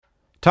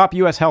Top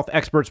U.S. health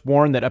experts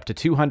warn that up to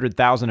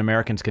 200,000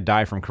 Americans could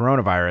die from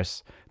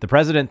coronavirus. The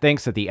president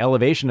thinks that the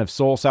elevation of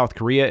Seoul, South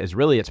Korea is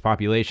really its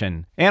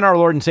population. And our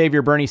Lord and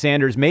Savior Bernie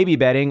Sanders may be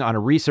betting on a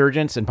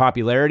resurgence in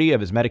popularity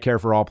of his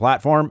Medicare for All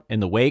platform in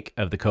the wake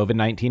of the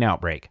COVID-19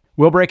 outbreak.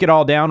 We'll break it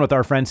all down with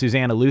our friend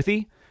Susannah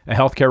Luthi, a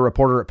healthcare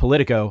reporter at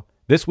Politico,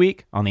 this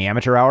week on the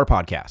Amateur Hour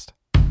podcast.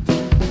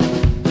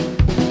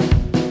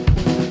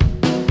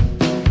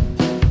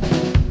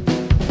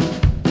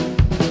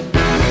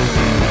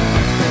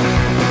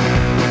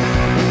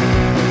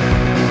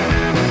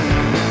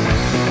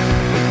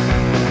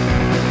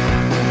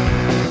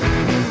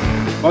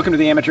 Welcome to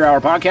the Amateur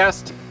Hour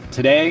podcast.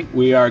 Today,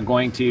 we are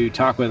going to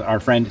talk with our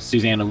friend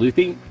Susannah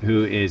Luthi,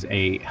 who is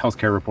a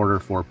healthcare reporter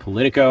for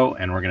Politico,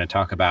 and we're going to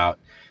talk about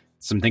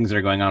some things that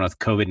are going on with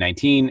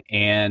COVID-19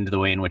 and the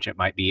way in which it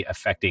might be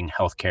affecting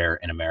healthcare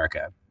in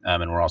America.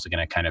 And we're also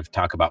going to kind of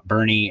talk about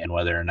Bernie and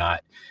whether or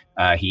not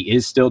he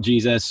is still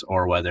Jesus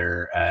or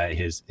whether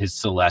his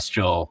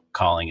celestial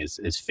calling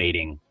is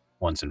fading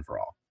once and for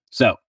all.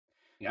 So,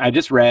 I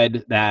just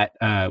read that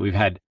we've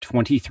had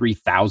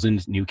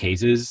 23,000 new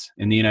cases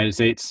in the United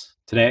States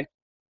today.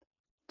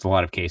 It's a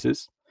lot of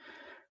cases.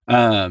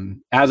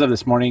 As of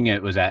this morning,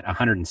 it was at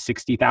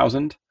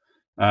 160,000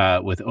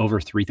 with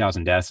over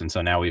 3,000 deaths. And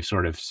so now we've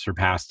sort of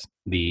surpassed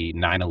the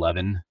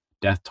 9/11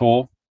 death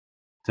toll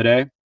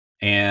today.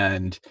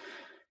 And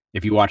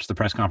if you watch the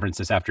press conference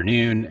this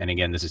afternoon, and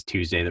again, this is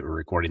Tuesday that we're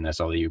recording this,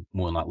 although you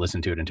will not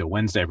listen to it until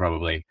Wednesday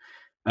probably.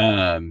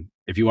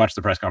 If you watch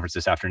the press conference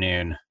this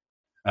afternoon,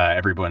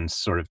 everyone's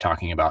sort of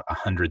talking about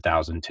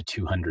 100,000 to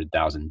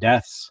 200,000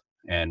 deaths.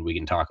 And we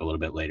can talk a little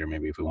bit later,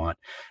 maybe if we want,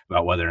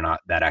 about whether or not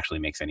that actually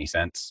makes any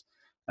sense.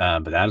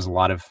 But that is a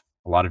lot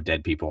of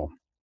dead people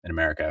in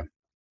America.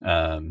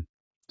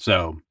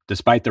 So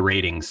despite the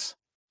ratings,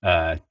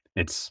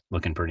 it's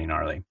looking pretty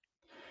gnarly.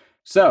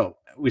 So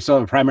we still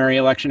have a primary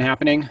election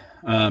happening,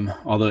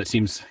 although it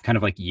seems kind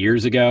of like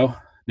years ago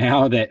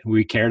now that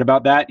we cared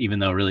about that, even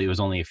though really it was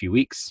only a few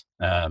weeks.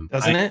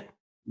 Doesn't it?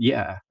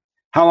 Yeah.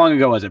 How long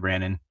ago was it,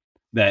 Brandon,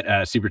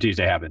 that Super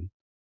Tuesday happened?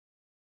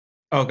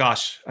 Oh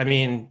gosh, I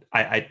mean,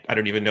 I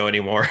don't even know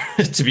anymore,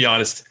 to be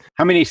honest.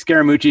 How many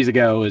Scaramucci's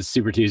ago was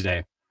Super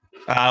Tuesday?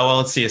 Well,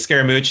 let's see. A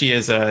Scaramucci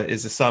is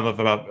a sum of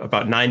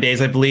about 9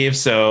 days, I believe.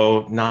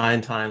 So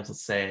 9 times,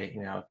 let's say,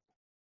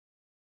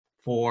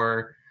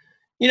 4.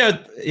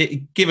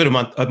 Give it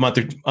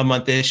a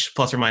month-ish,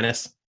 plus or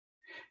minus.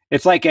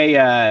 It's like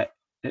it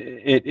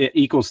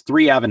equals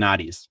 3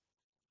 Avenattis.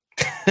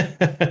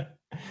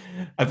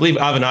 I believe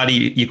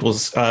Avenatti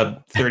equals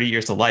 30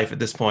 years to life at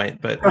this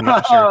point, but I'm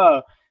not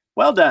sure.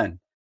 Well done.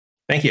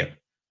 Thank you.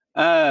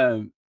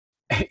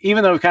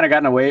 Even though we've kind of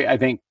gotten away, I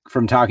think,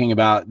 from talking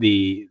about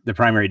the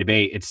primary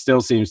debate, it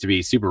still seems to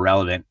be super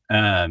relevant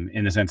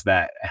in the sense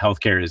that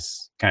healthcare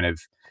is kind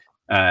of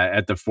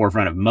at the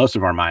forefront of most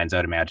of our minds, I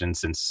would imagine,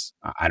 since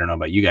I don't know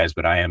about you guys,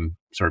 but I am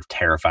sort of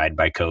terrified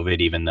by COVID,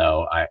 even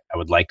though I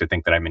would like to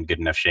think that I'm in good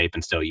enough shape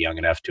and still young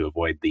enough to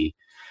avoid the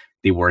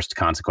worst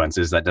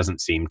consequences. That doesn't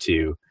seem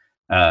to,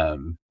 I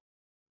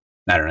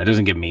don't know, it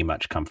doesn't give me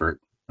much comfort.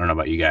 I don't know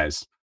about you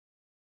guys.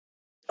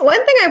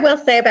 One thing I will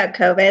say about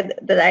COVID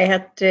that I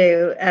had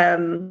to,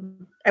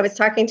 I was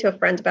talking to a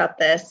friend about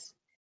this,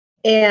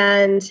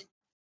 and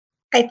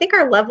I think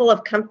our level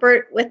of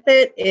comfort with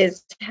it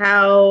is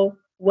how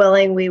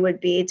willing we would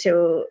be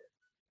to,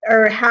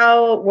 or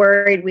how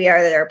worried we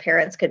are that our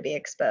parents could be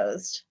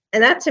exposed.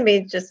 And that to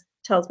me just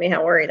tells me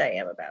how worried I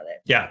am about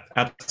it. Yeah,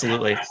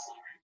 absolutely.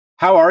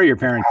 How are your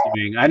parents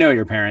doing? I know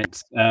your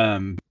parents. How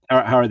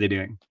are they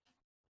doing?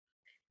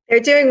 They're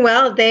doing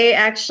well. They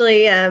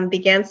actually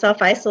began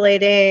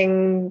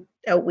self-isolating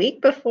a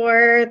week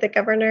before the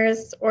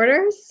governor's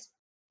orders.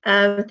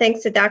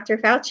 Thanks to Dr.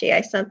 Fauci.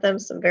 I sent them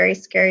some very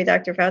scary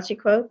Dr. Fauci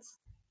quotes.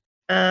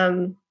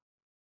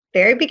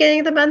 Very beginning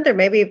of the month, or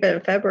maybe even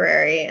in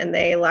February, and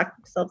they locked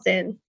themselves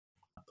in.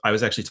 I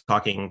was actually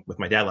talking with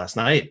my dad last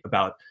night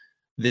about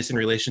this in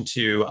relation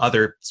to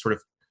other sort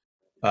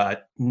of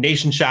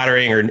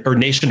nation-shattering or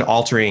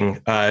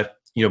nation-altering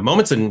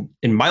moments in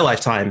my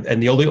lifetime.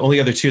 And the only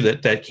other two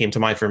that came to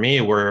mind for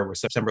me were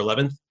September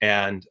 11th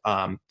and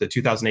the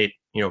 2008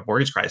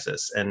 mortgage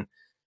crisis. And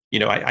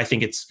I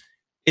think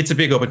it's a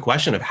big open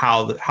question of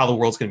how the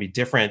world's going to be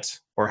different,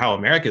 or how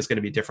America is going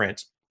to be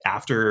different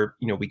after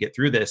we get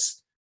through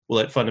this. Will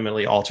it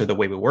fundamentally alter the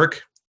way we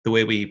work, the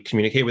way we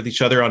communicate with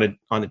each other on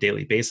a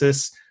daily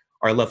basis,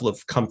 our level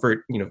of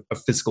comfort,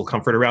 of physical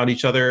comfort around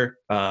each other,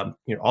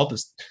 all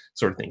this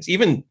sort of things.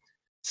 Even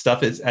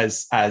stuff is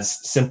as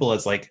simple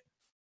as like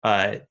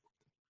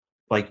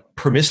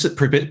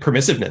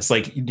permissiveness.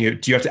 Like, do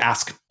you have to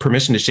ask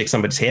permission to shake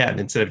somebody's hand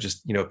instead of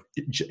just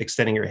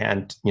extending your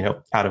hand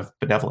out of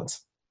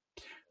benevolence?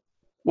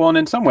 Well, and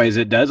in some ways,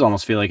 it does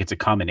almost feel like it's a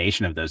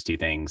combination of those two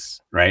things,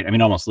 right? I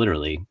mean, almost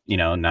literally,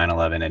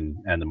 9/11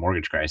 and the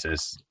mortgage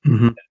crisis.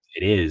 Mm-hmm.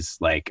 It is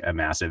like a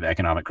massive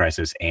economic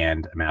crisis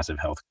and a massive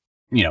health,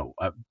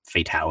 a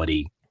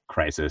fatality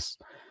crisis.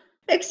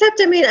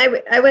 Except, I mean,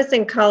 I was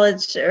in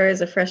college, or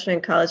as a freshman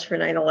in college for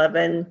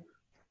 9/11,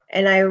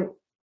 and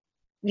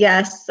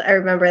yes, I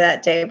remember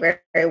that day very,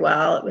 very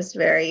well. It was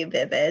very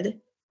vivid.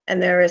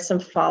 And there was some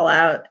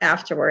fallout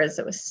afterwards.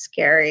 It was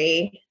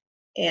scary.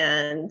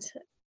 And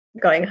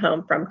going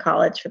home from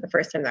college for the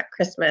first time that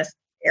Christmas,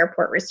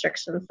 airport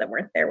restrictions that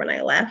weren't there when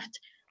I left.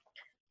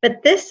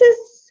 But this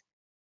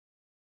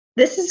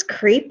is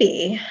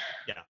creepy.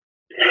 Yeah.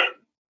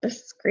 This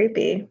is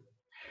creepy.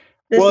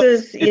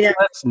 It's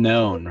less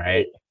known,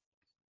 right?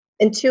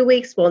 In 2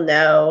 weeks, we'll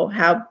know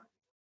how,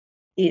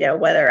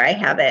 whether I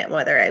have it and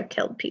whether I've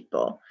killed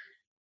people.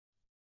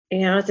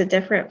 It's a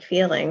different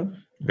feeling.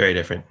 Very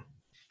different.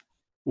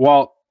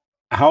 Well,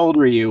 how old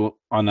were you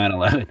on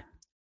 9/11?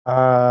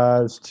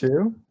 I was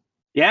 2.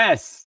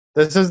 Yes.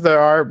 This is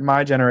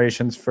my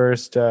generation's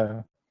first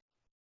kind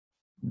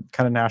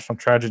of national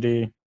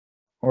tragedy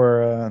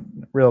or a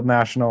real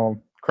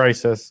national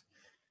crisis.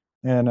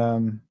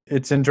 And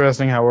it's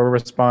interesting how we're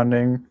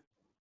responding.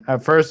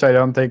 At first, I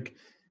don't think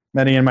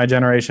many in my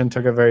generation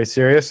took it very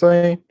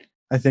seriously.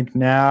 I think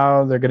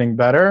now they're getting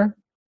better.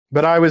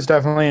 But I was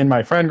definitely in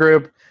my friend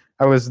group.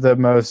 I was the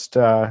most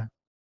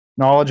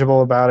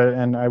knowledgeable about it,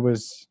 and I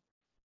was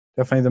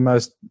definitely the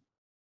most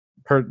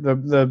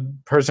the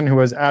person who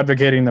was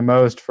advocating the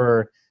most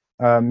for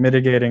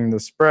mitigating the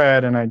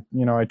spread. And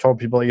I told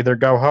people either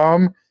go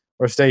home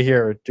or stay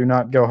here. Do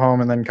not go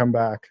home and then come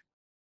back.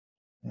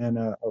 And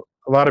a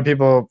lot of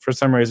people, for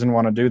some reason,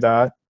 want to do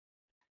that.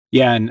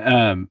 Yeah,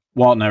 and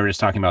Walt and I were just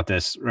talking about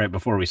this right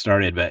before we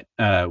started, but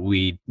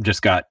we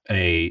just got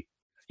a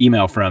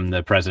email from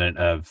the president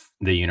of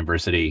the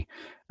university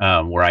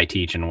where I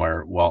teach and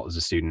where Walt is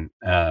a student,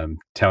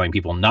 telling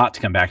people not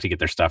to come back to get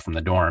their stuff from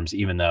the dorms,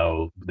 even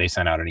though they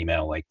sent out an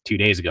email like 2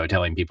 days ago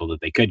telling people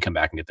that they could come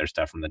back and get their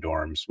stuff from the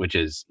dorms, which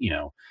is,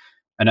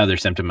 another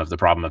symptom of the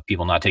problem of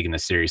people not taking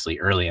this seriously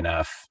early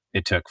enough.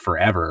 It took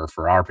forever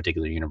for our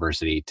particular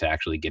university to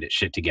actually get its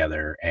shit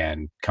together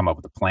and come up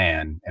with a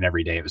plan. And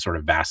every day it was sort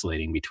of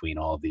vacillating between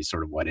all of these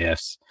sort of what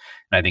ifs.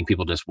 And I think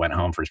people just went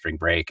home for spring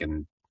break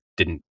and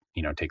didn't,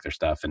 take their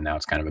stuff. And now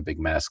it's kind of a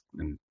big mess.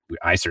 And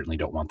I certainly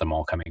don't want them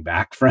all coming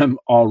back from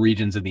all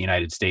regions of the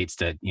United States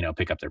to,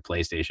 pick up their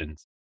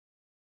PlayStations.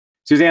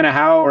 Susannah,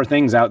 how are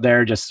things out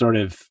there? Just sort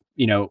of,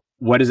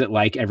 what is it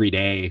like every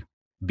day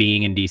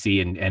being in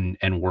DC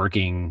and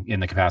working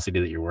in the capacity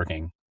that you're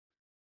working?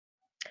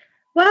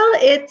 Well,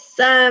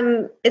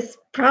 it's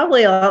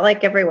probably a lot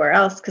like everywhere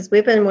else because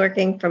we've been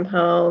working from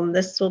home.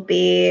 This will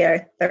be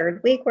our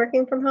 3rd week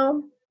working from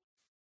home.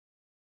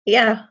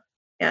 Yeah,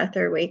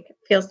 3rd week.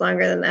 Feels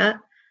longer than that.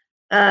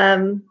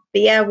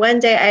 But yeah, one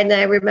day, and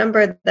I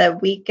remember the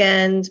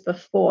weekend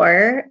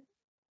before,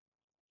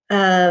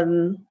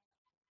 Italy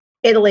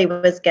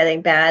was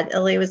getting bad.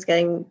 Italy was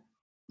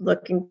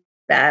looking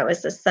bad. It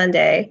was a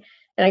Sunday.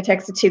 And I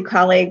texted 2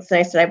 colleagues and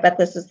I said, I bet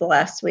this is the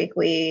last week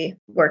we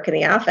work in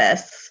the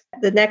office.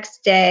 The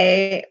next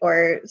day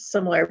or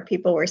similar,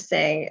 people were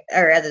saying,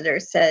 our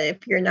editors said,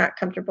 if you're not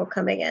comfortable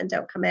coming in,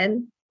 don't come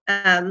in.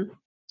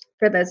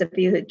 For those of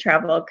you who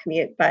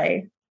commute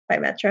by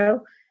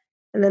metro.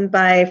 And then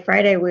by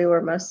Friday, we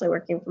were mostly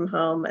working from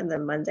home and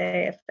then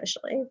Monday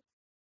officially.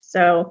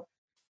 So,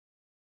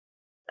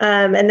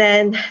 and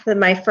then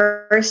my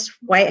first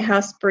White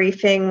House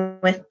briefing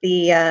with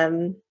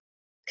the,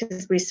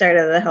 because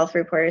the health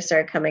reporters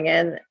started coming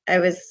in. I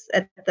was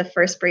at the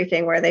first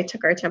briefing where they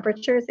took our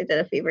temperatures. They did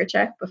a fever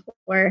check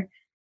before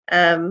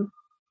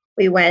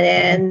we went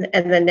in.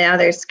 And then now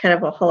there's kind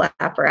of a whole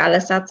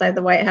apparatus outside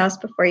the White House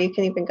before you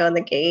can even go in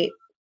the gate.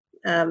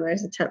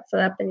 There's a tent set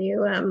up and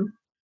you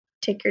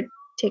take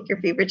your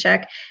fever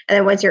check. And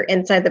then once you're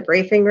inside the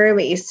briefing room,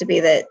 it used to be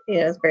that,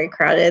 it's very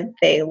crowded.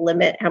 They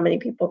limit how many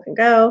people can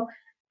go.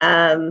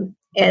 And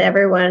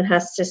everyone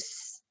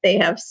they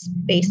have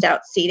spaced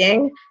out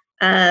seating.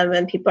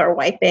 And people are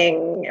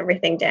wiping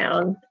everything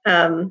down.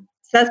 So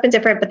that's been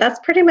different, but that's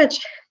pretty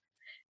much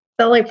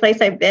the only place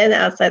I've been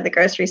outside the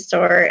grocery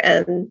store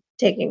and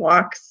taking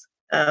walks.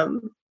 So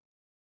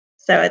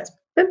it's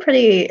been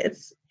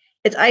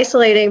it's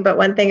isolating, but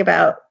one thing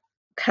about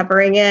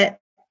covering it,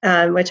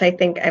 which I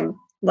think I'm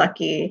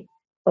lucky,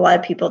 a lot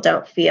of people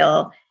don't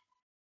feel.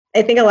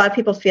 I think a lot of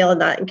people feel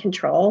not in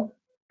control.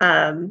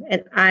 And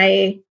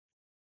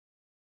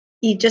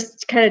you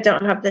just kind of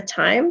don't have the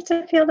time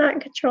to feel not in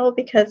control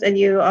and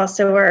you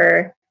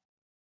also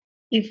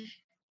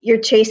you're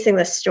chasing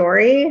the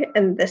story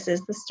and this is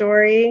the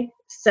story.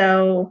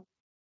 So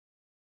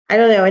I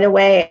don't know, in a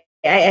way,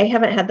 I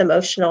haven't had the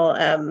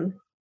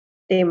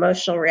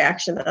emotional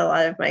reaction that a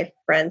lot of my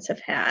friends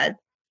have had.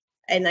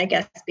 And I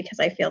guess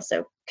because I feel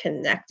so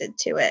connected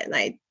to it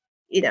and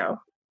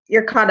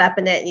you're caught up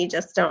in it and you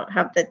just don't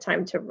have the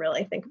time to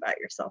really think about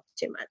yourself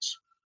too much.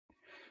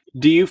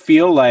 Do you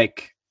feel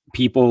like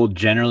people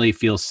generally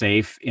feel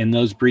safe in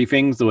those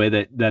briefings, the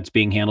way that's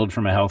being handled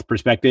from a health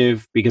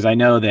perspective? Because I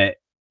know that,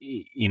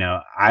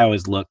 I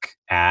always look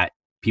at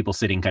people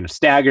sitting kind of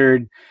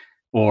staggered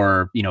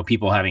or,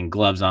 people having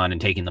gloves on and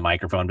taking the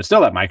microphone, but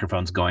still that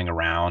microphone's going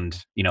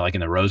around, like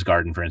in the Rose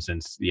Garden, for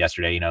instance,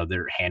 yesterday,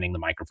 they're handing the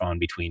microphone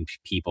between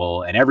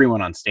people and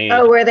everyone on stage.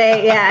 Oh, were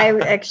they? Yeah, I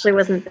actually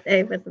wasn't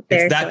there.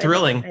 It's that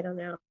thrilling. I don't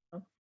know.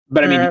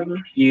 But I mean,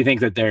 do you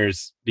think that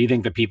you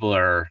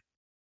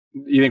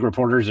think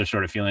reporters are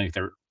sort of feeling like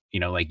they're,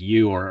 like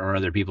you or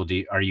other people,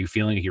 are you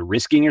feeling like you're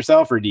risking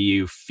yourself, or do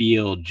you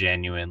feel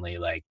genuinely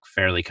like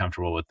fairly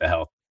comfortable with the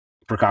health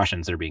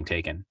precautions that are being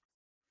taken?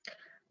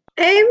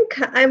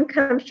 I'm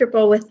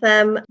comfortable with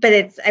them, but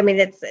it's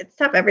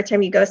tough every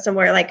time you go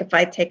somewhere. Like if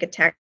I take a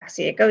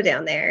taxi to go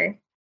down there,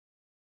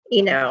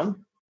 and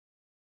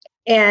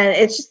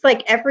it's just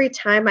like every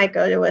time I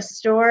go to a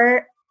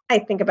store, I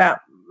think about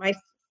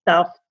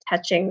myself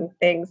touching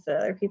things that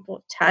other people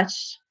have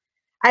touched.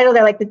 I don't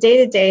know, like the day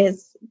to day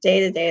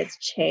has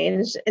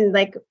changed, and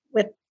like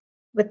with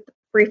the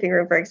briefing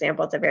room, for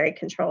example, it's a very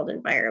controlled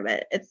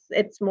environment.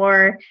 It's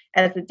more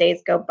as the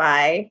days go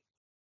by,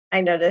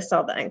 I notice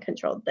all the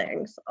uncontrolled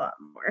things a lot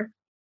more.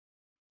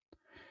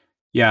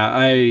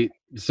 Yeah,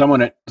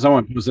 someone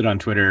posted on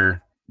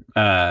Twitter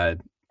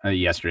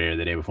yesterday or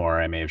the day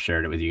before. I may have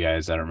shared it with you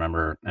guys. I don't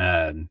remember.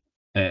 And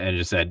it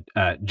just said,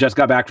 just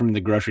got back from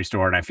the grocery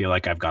store and I feel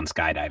like I've gone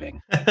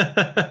skydiving.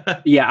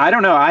 Yeah, I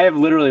don't know. I have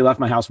literally left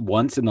my house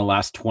once in the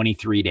last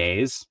 23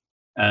 days.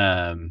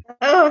 Oh,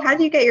 how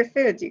do you get your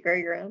food? Do you grow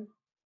your own?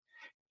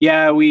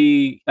 Yeah,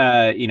 we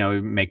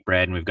we make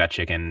bread and we've got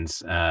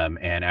chickens.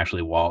 And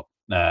actually Walt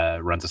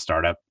runs a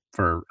startup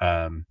for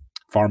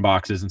farm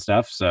boxes and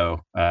stuff.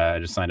 So I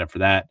just signed up for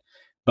that.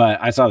 But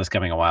I saw this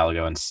coming a while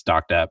ago and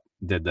stocked up,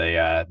 did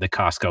the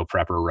Costco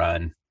prepper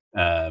run.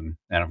 And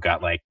I've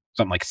got like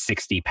something like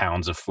 60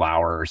 pounds of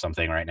flour or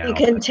something right now. You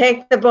can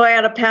take the boy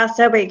out of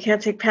Paso, but you can't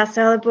take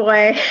Paso out of the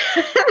boy.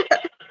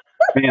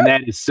 Man,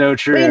 that is so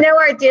true. We know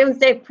our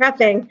doomsday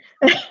prepping.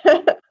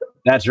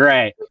 That's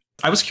right.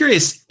 I was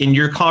curious, in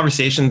your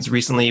conversations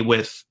recently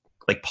with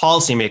like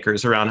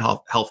policymakers around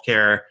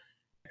healthcare,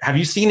 have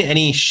you seen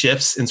any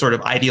shifts in sort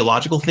of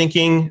ideological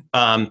thinking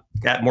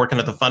at more kind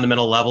of the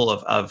fundamental level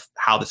of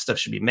how this stuff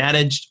should be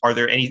managed? Are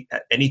there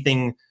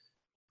anything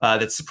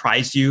that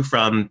surprised you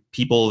from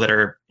people that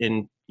are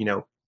in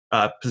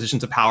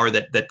positions of power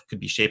that could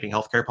be shaping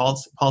healthcare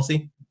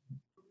policy?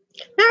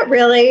 Not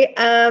really.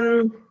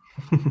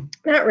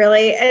 Not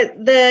really.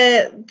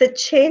 The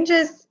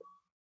changes,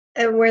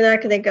 and we're not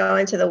going to go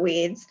into the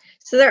weeds.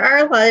 So there are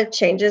a lot of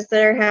changes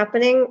that are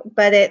happening,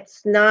 but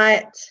it's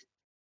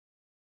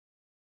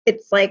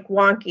like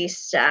wonky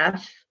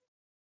stuff.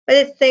 But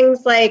it's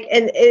things like,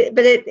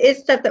 but it is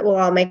stuff that will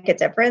all make a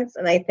difference.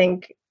 And I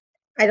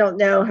don't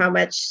know how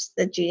much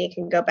the genie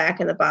can go back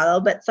in the bottle,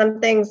 but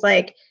some things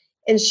like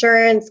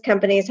insurance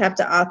companies have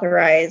to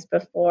authorize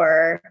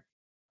before,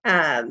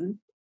 a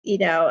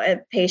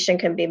patient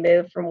can be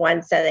moved from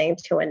one setting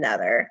to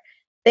another.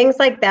 Things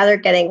like that are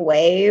getting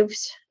waived.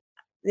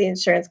 The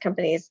insurance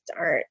companies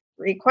aren't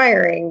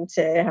requiring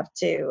to have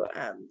to,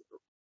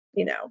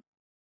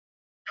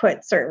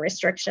 put certain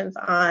restrictions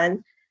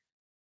on.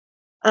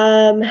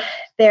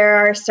 There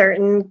are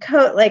certain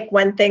like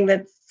one thing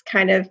that's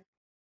kind of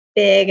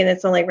big and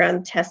it's only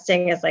around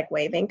testing is like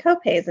waiving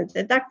copays and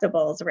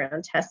deductibles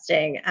around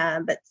testing.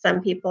 But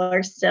some people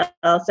are still,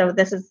 so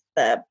this is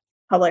the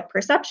public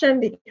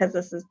perception because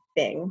this is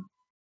being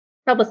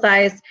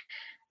publicized.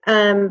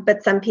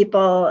 But some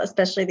people,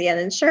 especially the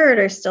uninsured,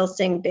 are still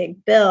seeing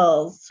big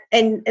bills.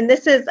 And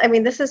this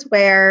is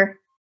where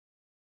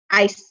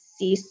I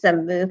see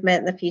some movement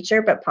in the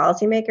future, but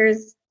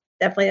policymakers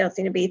definitely don't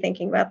seem to be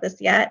thinking about this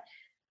yet.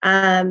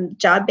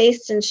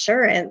 Job-based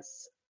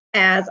insurance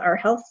as our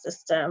health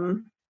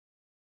system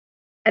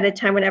at a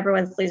time when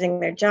everyone's losing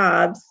their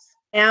jobs.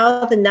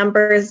 Now the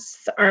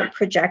numbers aren't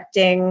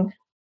projecting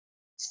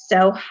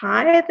so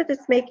high that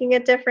it's making a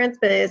difference,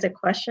 but it is a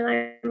question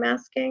I'm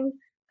asking.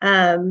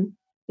 At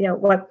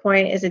what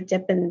point is a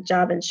dip in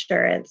job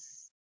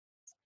insurance,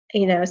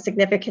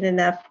 significant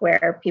enough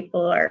where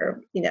people are,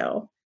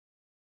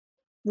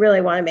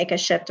 really want to make a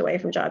shift away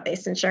from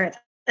job-based insurance?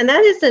 And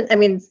that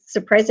isn't,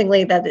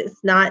 surprisingly,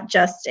 that's not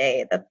just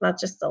a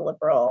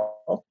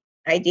liberal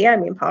idea.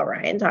 Paul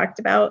Ryan talked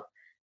about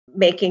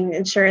making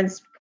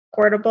insurance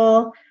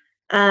portable.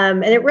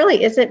 And it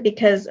really isn't,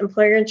 because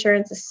employer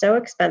insurance is so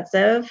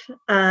expensive.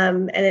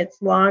 And it's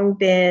long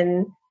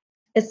been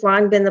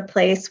the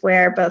place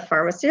where both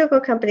pharmaceutical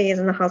companies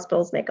and the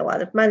hospitals make a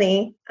lot of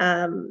money.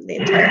 The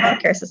entire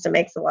healthcare system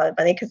makes a lot of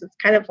money because it's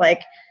kind of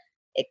like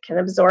it can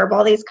absorb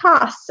all these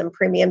costs and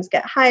premiums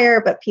get higher,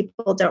 but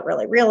people don't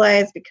really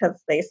realize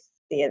because they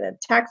see it in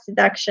tax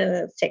deduction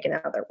and it's taken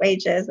out of their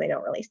wages. They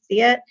don't really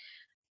see it.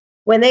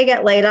 When they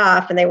get laid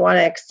off and they want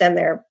to extend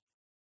their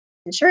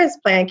insurance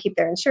plan, keep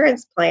their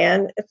insurance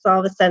plan, it's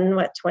all of a sudden,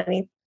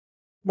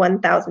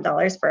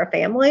 $21,000 for a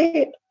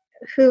family.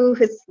 Who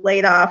is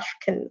laid off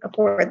can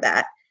afford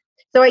that?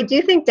 So I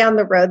do think down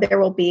the road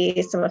there will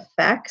be some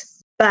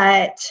effects,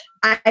 but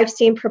I've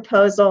seen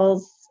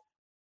proposals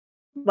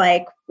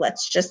like,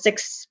 let's just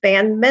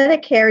expand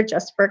Medicare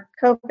just for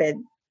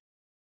COVID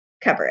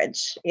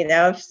coverage.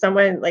 If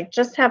someone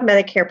just have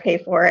Medicare pay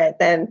for it,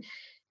 then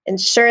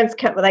insurance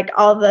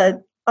all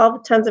the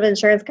tons of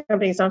insurance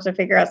companies don't have to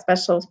figure out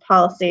special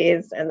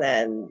policies,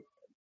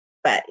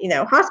 but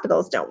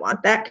hospitals don't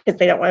want that because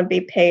they don't want to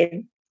be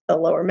paid the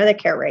lower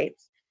Medicare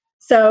rates.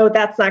 So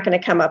that's not going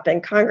to come up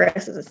in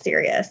Congress as a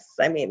serious.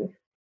 I mean,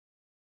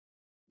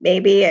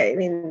 maybe. I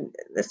mean,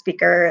 the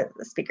Speaker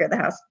of the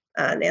House,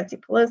 Nancy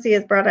Pelosi,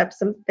 has brought up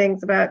some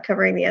things about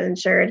covering the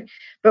uninsured.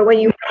 But when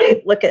you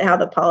really look at how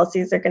the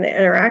policies are going to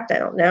interact, I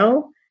don't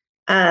know.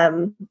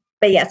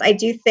 But yes, I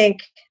do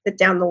think that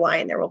down the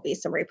line there will be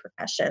some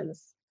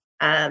repercussions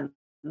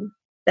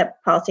that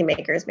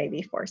policymakers may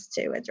be forced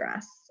to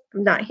address.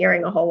 I'm not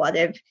hearing a whole lot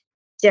of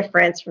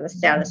difference from the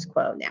status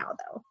quo now,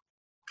 though.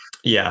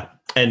 Yeah,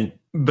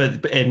 but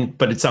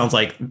it sounds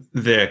like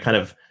the kind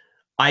of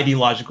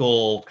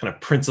ideological kind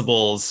of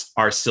principles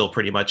are still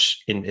pretty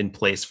much in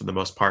place for the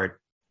most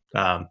part,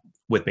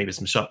 with maybe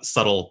some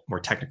subtle,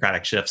 more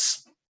technocratic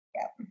shifts.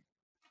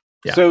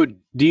 Yeah. So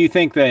do you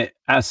think that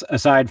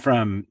aside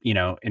from,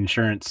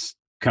 insurance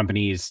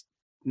companies,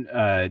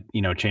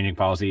 changing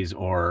policies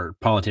or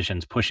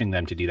politicians pushing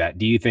them to do that,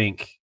 do you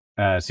think,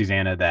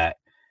 Susannah, that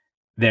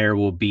there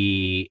will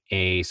be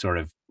a sort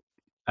of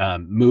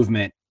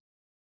movement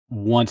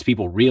once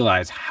people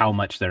realize how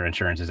much their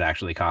insurance is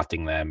actually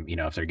costing them,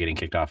 if they're getting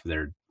kicked off of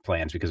their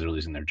plans because they're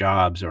losing their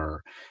jobs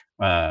or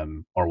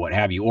what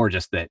have you, or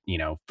just that,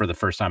 for the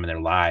first time in their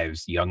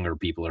lives, younger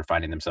people are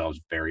finding themselves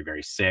very,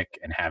 very sick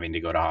and having to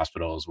go to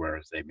hospitals,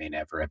 whereas they may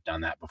never have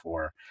done that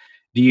before.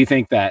 Do you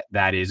think that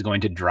that is going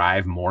to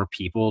drive more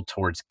people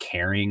towards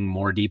caring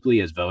more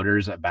deeply as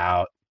voters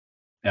about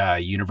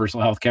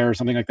universal health care or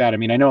something like that? I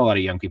mean, I know a lot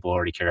of young people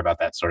already care about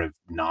that sort of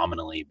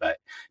nominally, but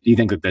do you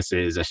think that this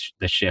is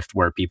the shift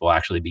where people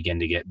actually begin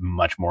to get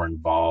much more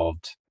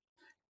involved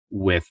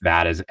with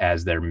that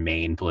as their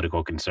main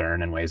political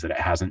concern in ways that it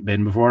hasn't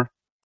been before?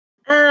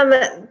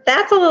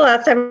 That's a little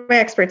outside my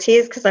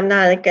expertise because I'm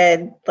not a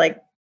good,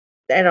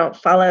 I don't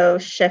follow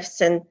shifts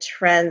and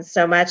trends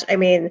so much. I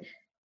mean,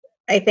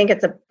 I think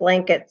it's a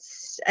blanket.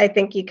 I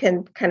think you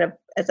can kind of,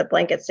 as a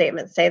blanket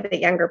statement, say that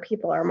younger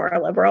people are more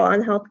liberal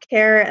on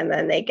healthcare, and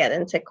then they get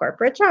into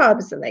corporate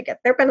jobs and they get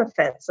their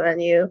benefits. And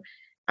then you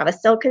have a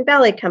Silicon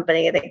Valley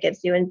company that gives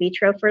you in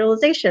vitro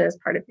fertilization as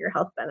part of your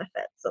health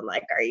benefits. And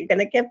are you going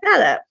to give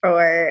that up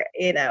for,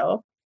 a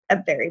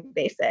very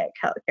basic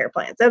healthcare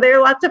plan? So there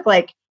are lots of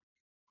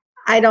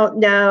I don't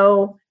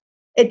know.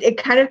 It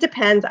kind of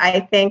depends, I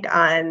think,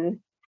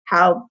 on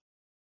how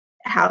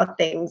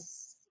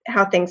things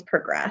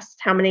progress,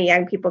 how many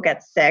young people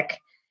get sick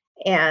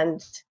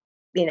and,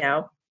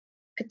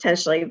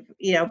 potentially,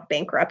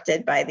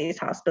 bankrupted by these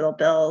hospital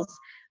bills,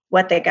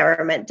 what the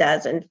government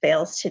does and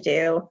fails to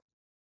do.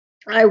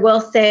 I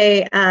will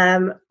say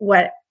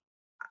what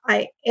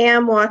I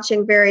am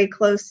watching very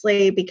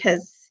closely,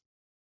 because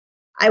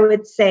I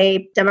would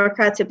say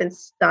Democrats have been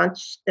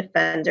staunch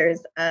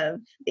defenders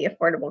of the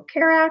Affordable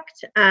Care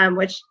Act,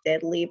 which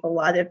did leave a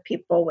lot of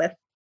people with,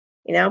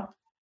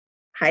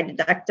 high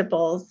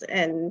deductibles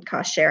and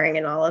cost sharing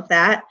and all of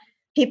that.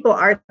 People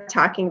are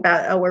talking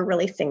about, we're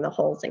really seeing the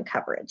holes in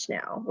coverage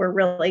now. We're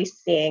really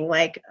seeing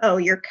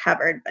you're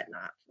covered, but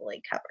not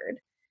fully covered.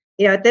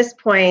 At this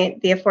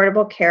point, the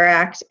Affordable Care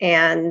Act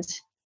and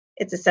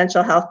its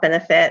essential health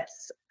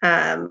benefits,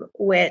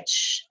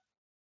 which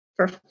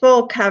for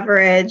full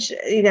coverage,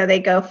 they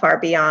go far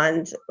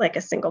beyond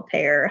a single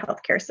payer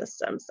healthcare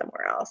system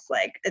somewhere else.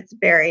 It's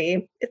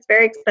very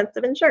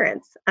expensive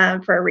insurance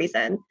for a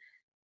reason.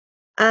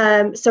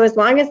 So as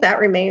long as that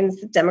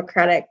remains the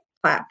Democratic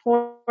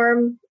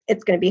platform,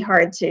 it's going to be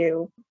hard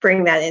to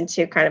bring that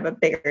into kind of a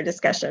bigger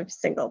discussion of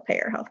single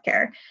payer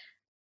healthcare.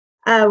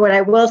 What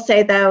I will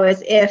say though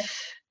is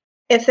if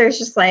there's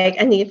just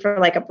a need for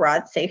a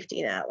broad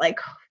safety net,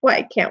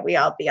 why can't we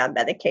all be on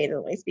Medicaid and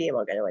at least be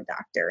able to go to a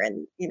doctor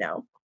and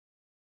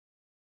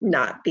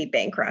not be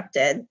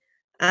bankrupted?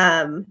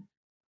 It'll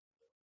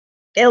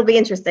be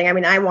interesting. I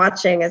mean, I'm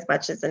watching as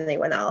much as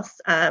anyone else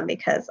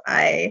because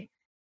I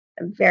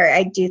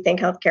do think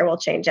healthcare will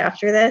change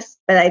after this,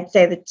 but I'd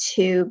say the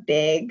two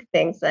big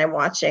things that I'm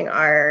watching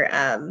are,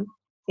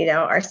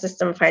 our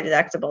system of high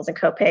deductibles and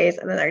copays,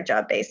 and then our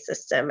job-based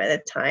system at a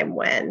time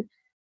when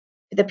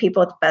the people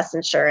with the best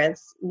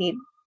insurance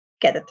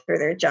get it through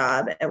their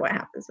job, and what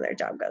happens when their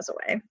job goes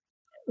away.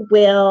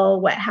 Will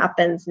what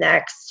happens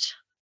next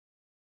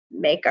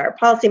make our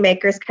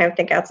policymakers kind of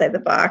think outside the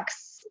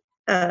box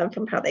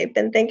from how they've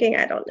been thinking?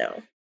 I don't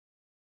know.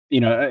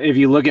 If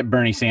you look at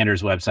Bernie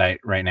Sanders' website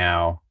right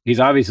now,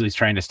 he's obviously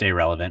trying to stay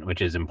relevant,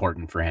 which is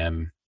important for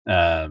him.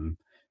 And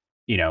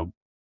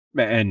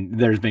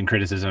there's been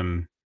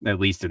criticism, at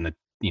least in the,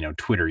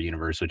 Twitter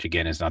universe, which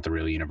again is not the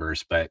real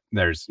universe, but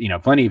there's,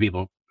 plenty of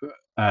people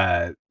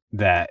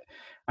that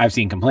I've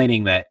seen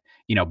complaining that,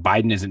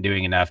 Biden isn't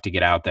doing enough to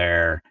get out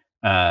there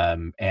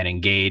and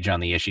engage on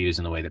the issues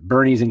in the way that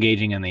Bernie's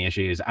engaging in the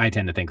issues. I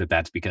tend to think that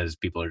that's because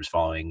people are just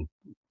following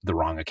the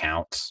wrong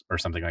accounts or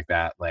something like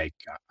that. I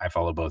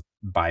follow both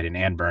Biden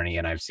and Bernie,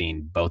 and I've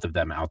seen both of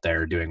them out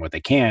there doing what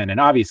they can. And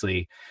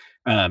obviously,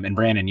 and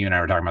Brandon, you and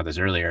I were talking about this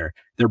earlier,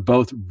 they're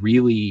both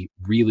really,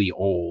 really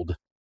old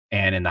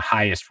and in the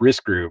highest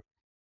risk group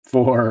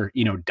for,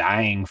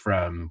 dying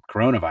from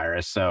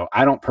coronavirus. So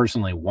I don't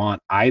personally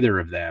want either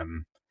of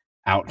them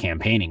out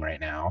campaigning right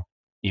now,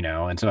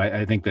 and so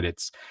I think that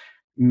it's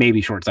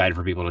maybe short-sighted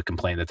for people to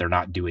complain that they're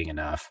not doing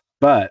enough.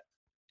 But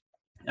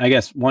I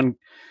guess one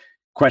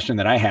question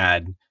that I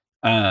had,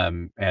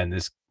 and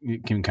this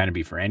can kind of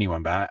be for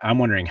anyone, but I'm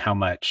wondering how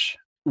much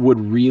would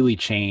really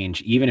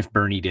change, even if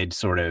Bernie did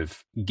sort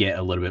of get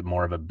a little bit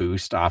more of a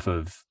boost off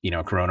of,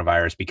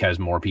 coronavirus, because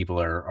more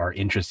people are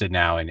interested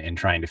now in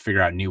trying to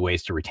figure out new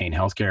ways to retain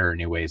healthcare or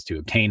new ways to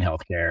obtain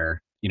healthcare.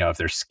 If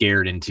they're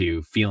scared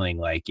into feeling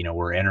like,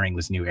 we're entering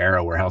this new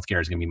era where healthcare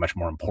is going to be much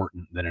more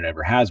important than it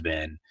ever has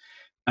been.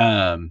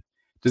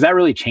 Does that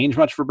really change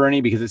much for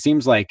Bernie? Because it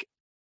seems like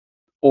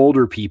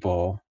older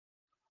people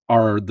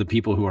are the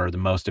people who are the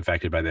most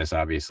affected by this,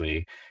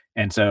 obviously.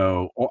 And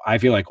so I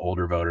feel like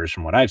older voters,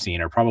 from what I've seen,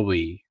 are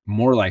probably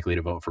more likely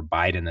to vote for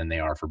Biden than they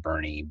are for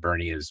Bernie.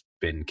 Bernie has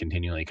been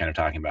continually kind of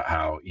talking about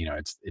how,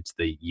 it's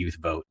the youth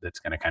vote that's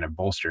going to kind of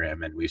bolster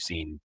him. And we've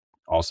seen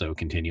also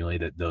continually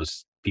that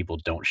those people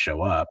don't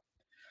show up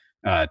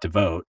to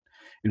vote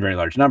in very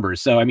large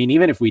numbers. So, I mean,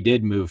 even if we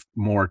did move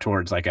more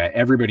towards like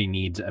everybody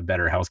needs a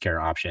better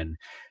healthcare option,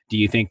 do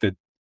you think that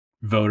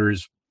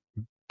voters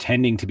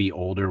tending to be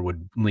older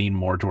would lean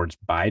more towards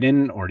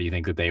Biden, or do you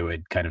think that they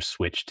would kind of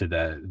switch to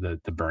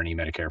the Bernie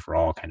Medicare for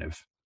all kind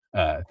of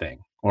thing?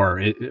 Or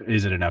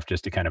is it enough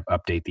just to kind of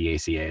update the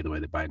ACA the way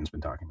that Biden's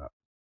been talking about?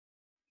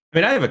 I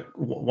mean, I have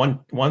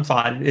one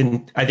thought,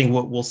 and I think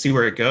we'll see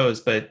where it goes.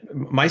 But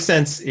my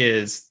sense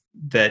is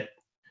that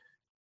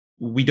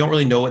we don't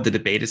really know what the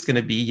debate is going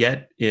to be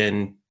yet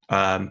in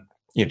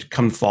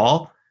come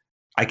fall.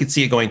 I could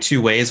see it going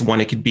two ways.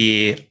 One, it could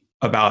be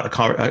about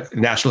a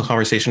national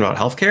conversation about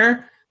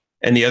healthcare.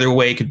 And the other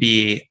way could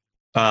be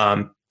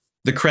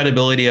the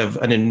credibility of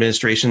an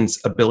administration's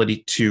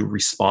ability to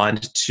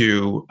respond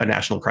to a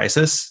national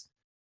crisis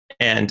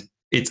and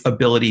its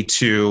ability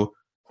to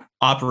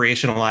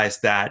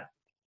operationalize that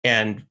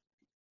and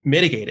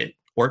mitigate it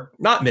or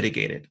not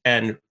mitigate it.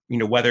 And,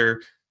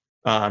 whether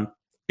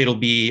it'll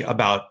be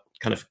about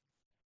kind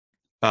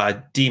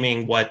of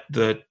deeming what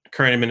the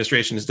current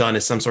administration has done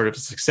as some sort of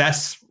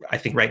success. I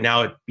think right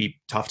now it'd be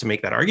tough to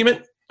make that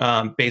argument.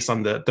 Based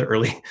on the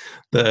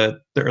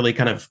early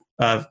kind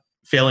of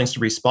failings to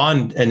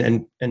respond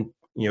and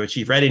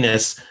achieve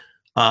readiness,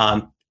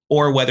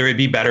 or whether it'd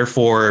be better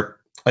for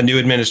a new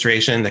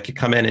administration that could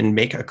come in and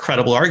make a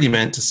credible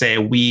argument to say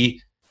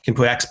we can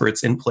put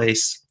experts in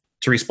place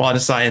to respond to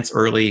science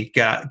early,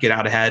 get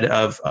out ahead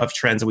of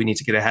trends that we need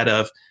to get ahead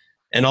of,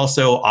 and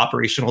also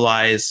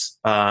operationalize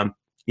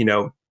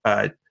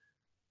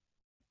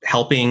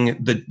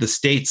helping the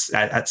states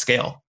at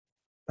scale.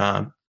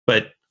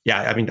 But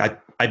yeah, I mean,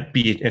 I'd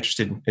be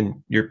interested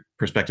in your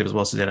perspective as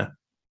well, Susannah.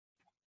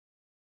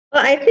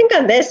 Well, I think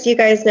on this, you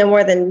guys know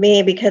more than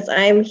me because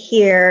I'm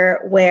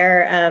here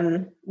where,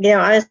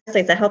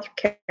 honestly, as a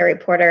healthcare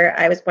reporter,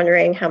 I was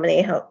wondering how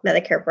many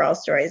Medicare for All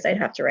stories I'd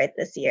have to write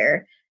this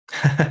year.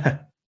 I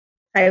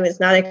was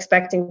not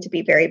expecting to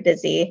be very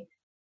busy.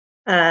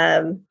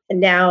 And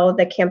now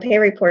the campaign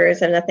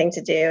reporters have nothing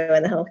to do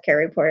and the healthcare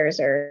reporters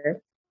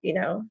are,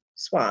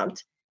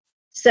 swamped.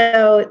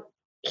 So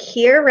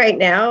here right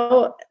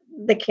now,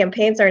 the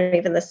campaigns aren't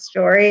even the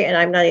story, and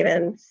I'm not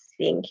even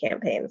seeing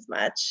campaigns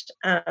much.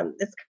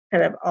 It's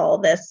kind of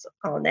all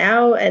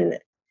now, and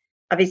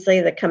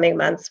obviously the coming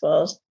months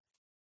will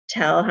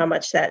tell how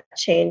much that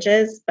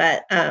changes,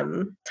 but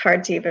it's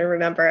hard to even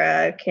remember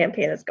a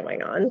campaign that's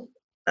going on.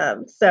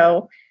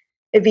 So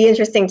it'd be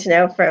interesting to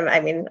know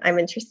I'm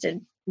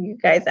interested, you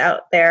guys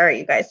out there, are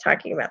you guys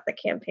talking about the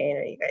campaign,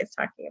 or are you guys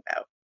talking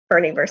about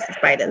Bernie versus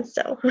Biden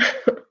still?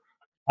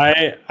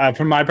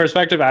 From my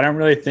perspective, I don't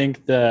really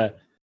think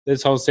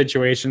this whole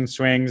situation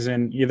swings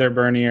in either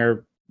Bernie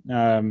or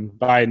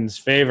Biden's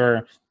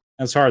favor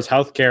as far as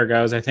healthcare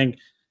goes. I think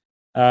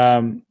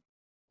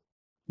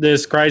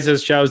this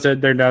crisis shows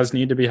that there does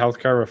need to be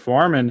healthcare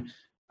reform, and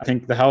I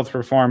think the health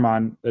reform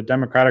on the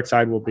Democratic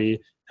side will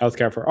be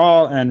healthcare for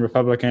all, and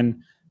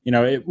Republican,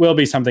 it will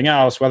be something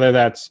else, whether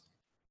that's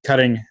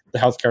cutting the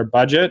healthcare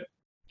budget,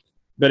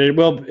 but it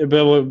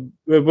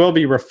will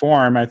be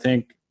reform, I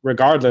think,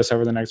 regardless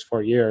over the next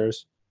 4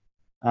 years.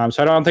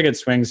 So I don't think it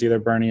swings either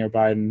Bernie or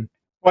Biden.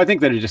 Well, I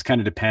think that it just kind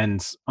of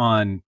depends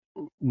on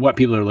what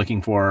people are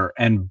looking for.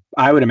 And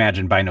I would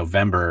imagine by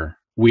November,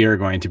 we are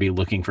going to be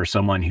looking for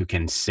someone who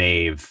can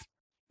save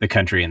the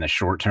country in the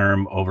short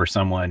term over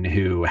someone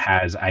who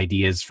has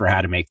ideas for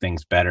how to make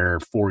things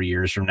better 4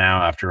 years from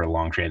now after a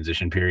long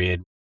transition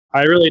period.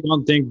 I really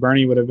don't think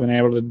Bernie would have been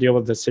able to deal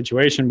with this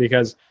situation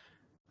because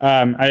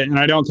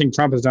I don't think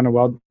Trump has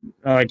done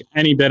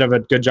any bit of a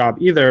good job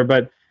either,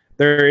 but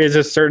there is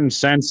a certain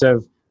sense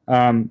of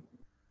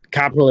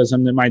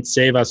capitalism that might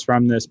save us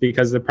from this,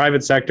 because the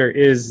private sector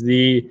is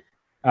the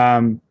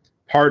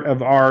part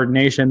of our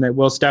nation that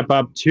will step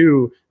up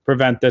to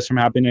prevent this from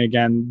happening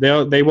again.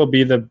 They will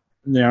be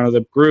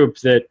the group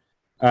that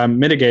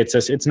mitigates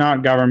this. It's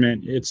not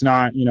government. It's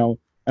not,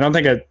 I don't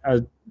think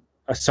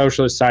a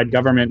socialist side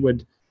government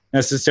would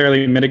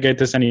necessarily mitigate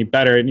this any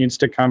better. It needs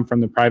to come from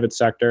the private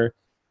sector.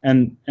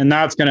 And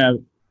that's going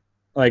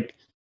to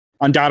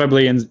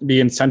undoubtedly be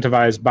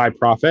incentivized by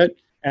profit.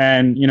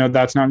 And,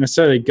 that's not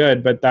necessarily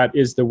good, but that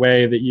is the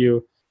way that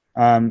you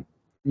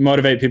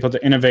motivate people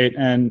to innovate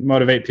and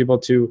motivate people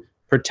to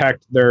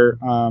protect their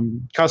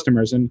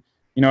customers. And,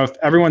 if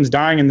everyone's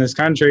dying in this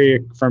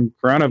country from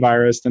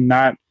coronavirus, then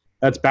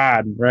that's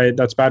bad, right?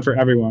 That's bad for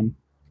everyone.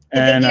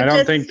 And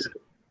I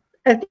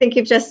think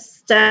you've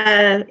just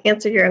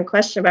answered your own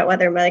question about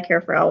whether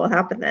Medicare for all will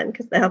happen then,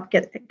 because the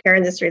healthcare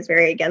industry is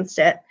very against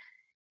it,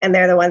 and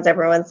they're the ones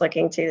everyone's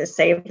looking to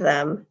save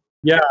them.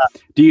 Yeah.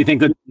 Do you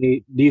think that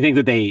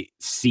they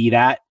see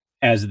that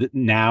as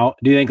now?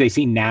 Do you think they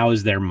see now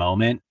as their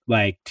moment,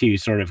 like to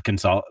sort of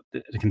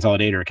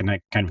consolidate or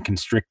kind of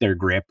constrict their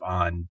grip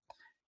on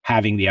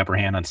having the upper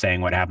hand on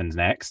saying what happens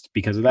next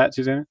because of that,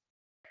 Susannah?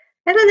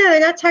 I don't know. They're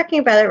not talking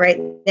about it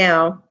right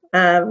now.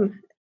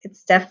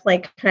 It's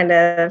definitely kind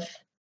of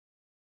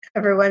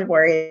everyone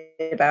worried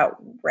about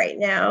right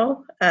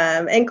now,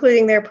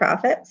 including their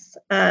profits.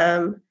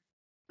 But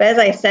as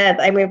I said,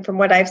 from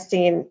what I've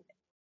seen,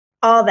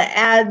 all the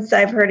ads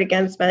I've heard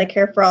against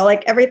Medicare for all,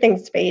 like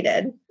everything's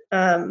faded.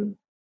 I'm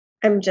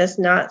just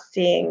not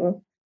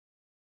seeing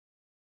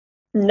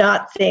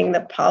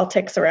the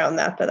politics around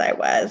that I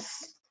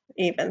was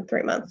even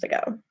 3 months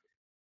ago.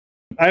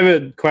 I have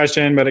a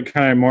question, but it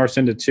kind of morphs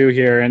into two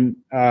here. And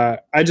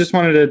I just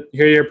wanted to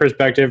hear your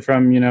perspective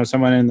from,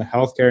 someone in the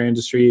healthcare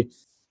industry.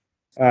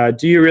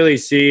 Do you really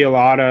see a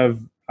lot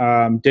of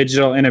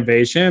digital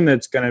innovation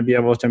that's going to be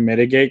able to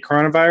mitigate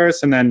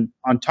coronavirus? And then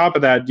on top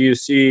of that, do you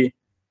see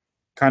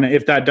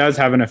if that does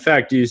have an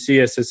effect, do you see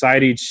a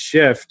society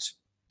shift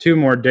to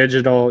more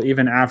digital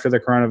even after the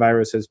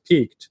coronavirus has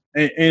peaked,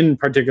 in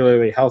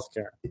particularly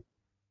healthcare?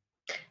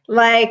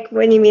 Like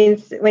when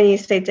you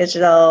say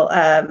digital,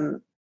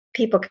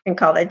 people can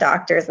call their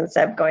doctors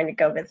instead of going to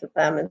go visit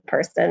them in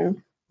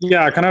person.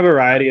 Yeah, kind of a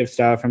variety of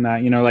stuff from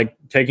that, like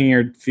taking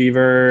your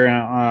fever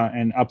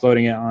and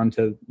uploading it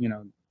onto,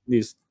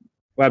 these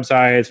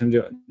websites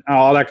and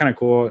all that kind of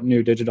cool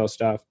new digital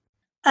stuff.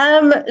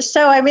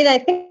 So, I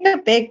think a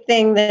big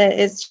thing that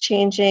is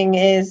changing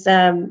is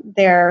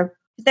there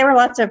were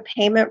lots of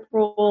payment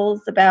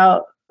rules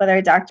about whether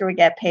a doctor would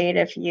get paid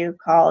if you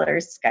called or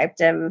Skyped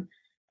him.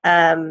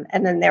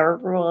 And then there were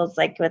rules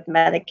like with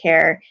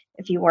Medicare,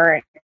 if you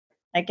weren't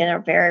like in a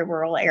very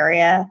rural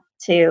area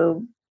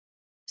to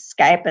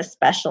Skype a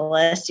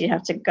specialist, you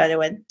have to go to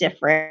a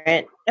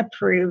different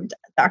approved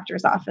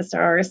doctor's office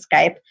or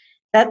Skype.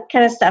 That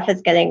kind of stuff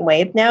is getting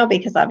waived now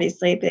because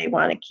obviously they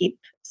want to keep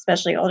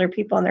especially older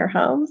people in their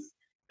homes.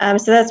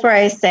 So that's where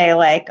I say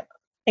like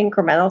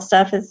incremental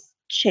stuff is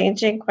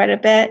changing quite a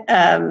bit.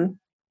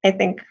 I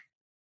think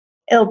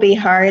it'll be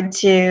hard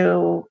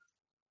to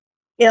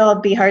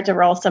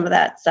roll some of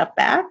that stuff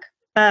back.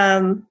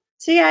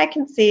 So yeah, I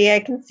can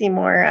see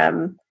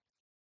more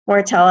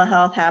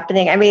telehealth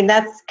happening.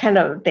 That's kind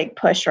of a big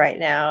push right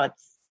now.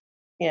 It's,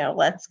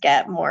 let's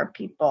get more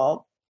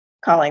people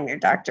calling their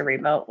doctor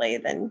remotely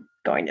than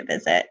going to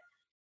visit.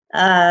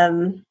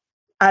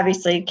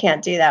 Obviously you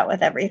can't do that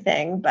with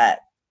everything, but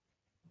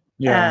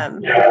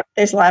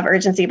there's a lot of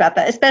urgency about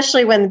that,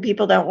 especially when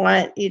people don't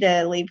want you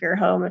to leave your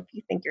home if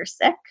you think you're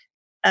sick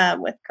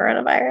with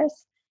coronavirus.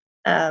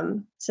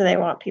 So they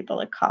want people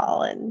to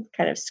call and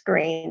kind of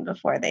screen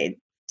before they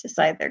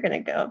decide they're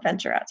going to go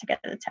venture out to get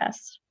a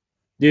test.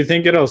 Do you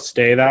think it'll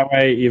stay that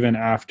way even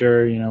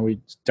after, we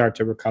start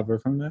to recover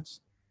from this?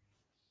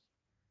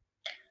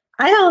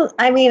 I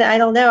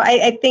don't know.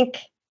 I think,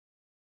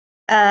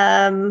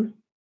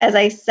 as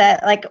I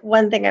said, like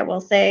one thing I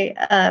will say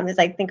is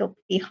I think it'll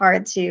be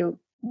hard to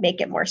make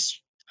it more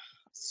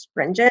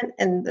stringent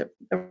and the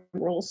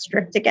rules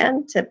strict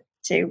again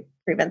to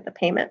prevent the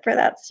payment for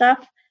that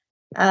stuff.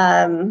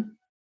 I'm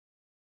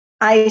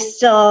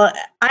still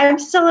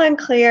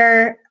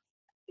unclear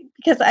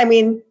because I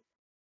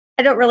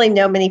don't really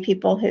know many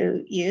people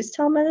who use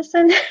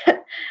telemedicine.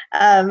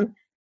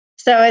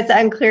 So it's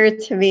unclear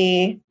to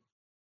me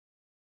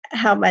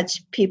how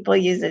much people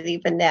use it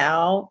even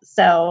now.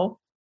 So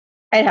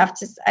I'd have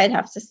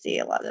to see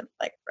a lot of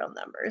like real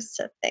numbers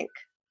to think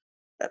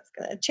that's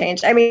going to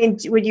change.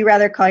 Would you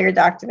rather call your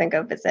doctor than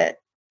go visit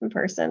in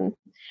person?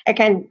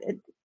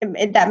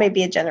 That may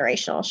be a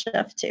generational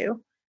shift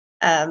too.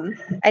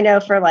 I know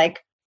for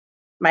like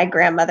my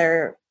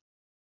grandmother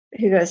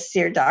who goes to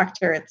see her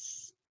doctor,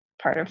 it's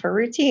part of her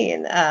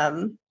routine. I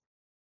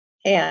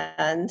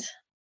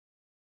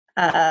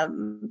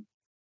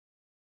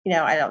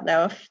don't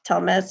know if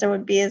telemedicine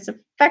would be as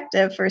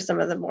effective for some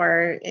of the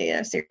more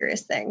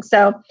serious things.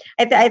 So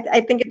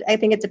I think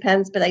it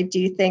depends, but I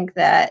do think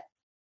that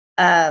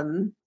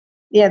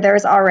there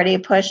was already a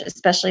push,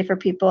 especially for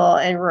people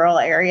in rural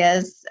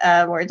areas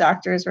where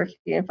doctors were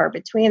few and far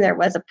between. There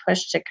was a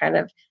push to kind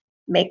of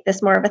make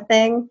this more of a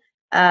thing.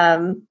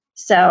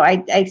 So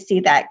I see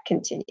that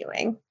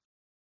continuing.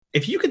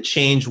 If you could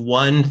change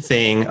one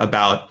thing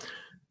about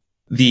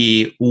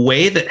the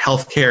way that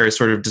healthcare is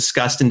sort of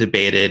discussed and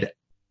debated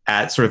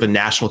at sort of a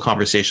national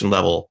conversation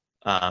level,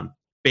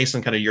 based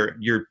on kind of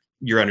your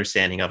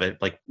understanding of it,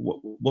 like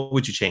what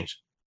would you change?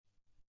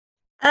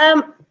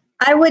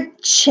 I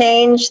would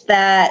change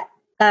that.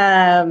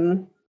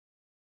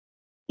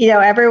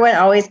 everyone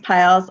always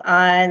piles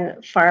on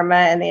pharma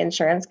and the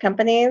insurance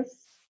companies.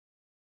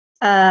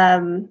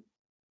 But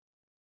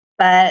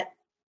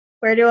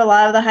where do a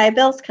lot of the high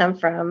bills come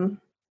from?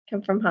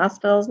 Come from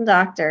hospitals and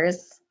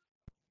doctors.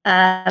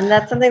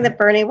 That's something that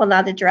Bernie will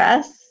not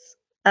address.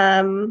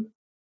 A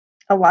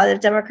lot of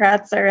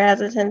Democrats are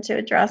hesitant to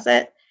address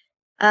it.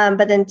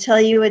 But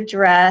until you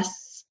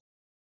address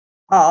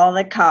all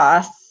the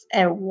costs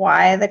and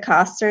why the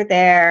costs are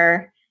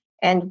there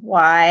and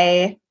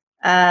why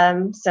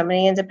so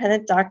many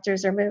independent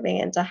doctors are moving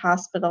into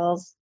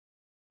hospitals,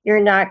 you're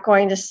not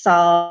going to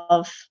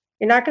solve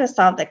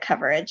the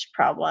coverage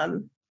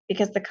problem,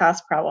 because the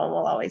cost problem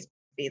will always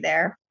be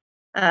there.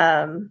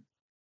 And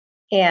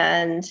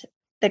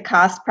the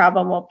cost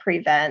problem will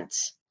prevent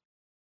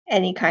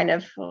any kind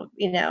of,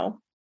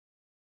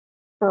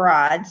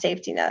 broad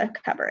safety net of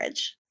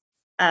coverage.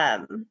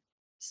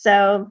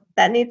 So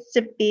that needs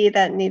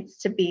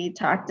to be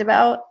talked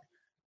about.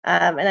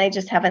 And I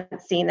just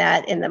haven't seen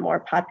that in the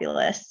more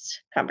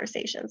populist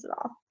conversations at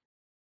all.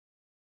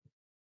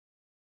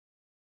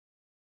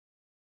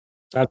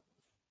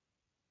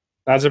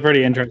 That's a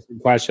pretty interesting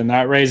question.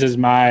 That raises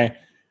my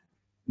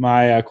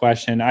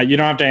question. You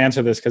don't have to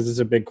answer this because it's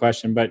a big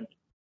question, but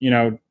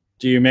do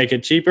you make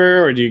it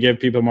cheaper or do you give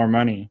people more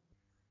money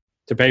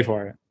to pay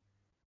for it?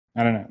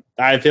 I don't know.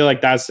 I feel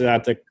like that's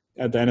at the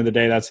end of the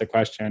day, that's the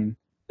question.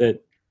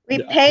 That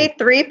we pay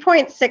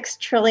 $3.6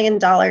 trillion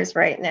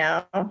right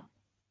now.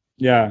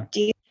 Yeah.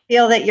 Do you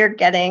feel that you're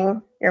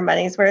getting your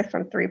money's worth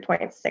from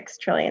 $3.6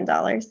 trillion?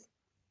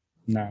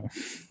 No.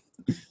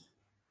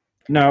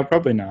 No,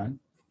 probably not.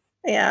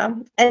 Yeah.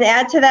 And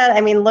add to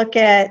that, look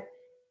at,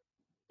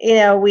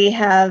 we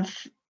have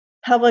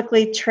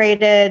publicly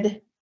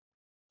traded,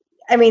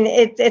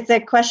 it's a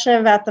question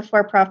about the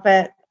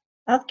for-profit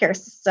healthcare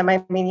system.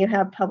 You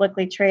have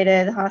publicly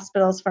traded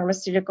hospitals,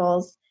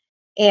 pharmaceuticals,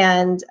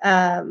 and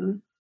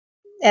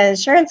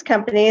insurance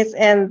companies,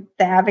 and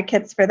the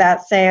advocates for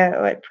that say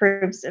it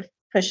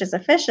pushes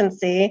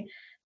efficiency,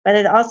 but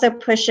it also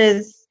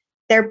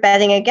they're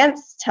betting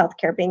against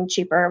healthcare being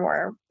cheaper and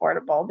more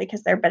affordable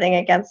because they're betting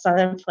against an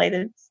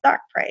inflated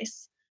stock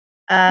price.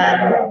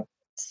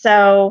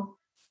 So,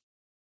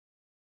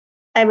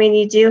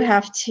 you do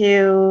have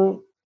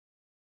to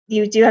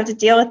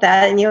deal with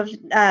that, and you have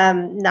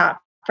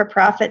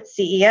not-for-profit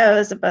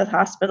CEOs of both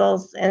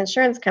hospitals and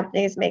insurance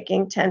companies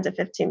making $10 to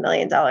 $15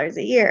 million a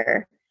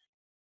year,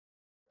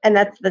 and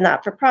that's the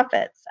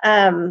not-for-profits.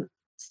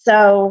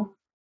 So,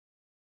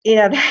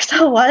 there's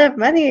a lot of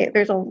money.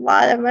 There's a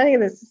lot of money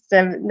in the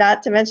system,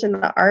 not to mention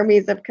the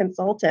armies of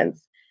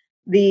consultants,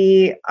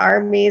 the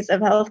armies of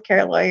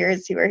healthcare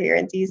lawyers who are here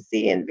in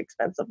DC and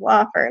expensive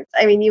law firms.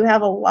 You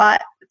have a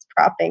lot that's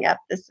propping up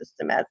the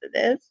system as it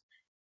is.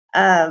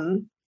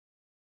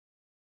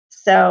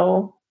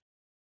 So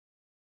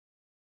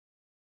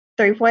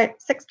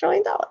 $3.6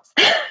 trillion.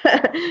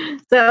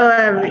 So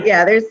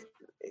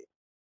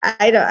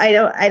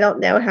I don't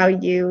know how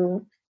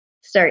you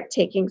start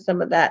taking some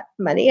of that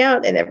money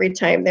out, and every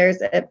time there's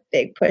a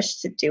big push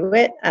to do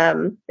it.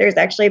 There's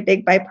actually a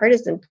big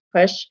bipartisan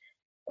push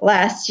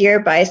last year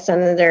by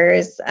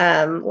Senators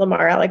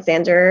Lamar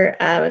Alexander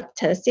of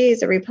Tennessee,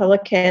 who's a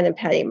Republican, and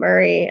Patty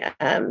Murray,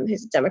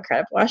 who's a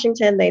Democrat of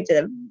Washington. They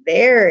did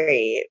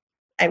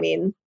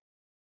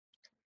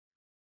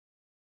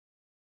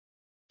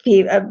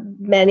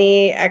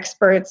many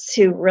experts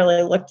who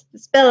really looked at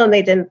this bill, and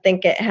they didn't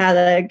think it had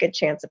a good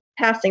chance of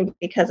passing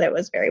because it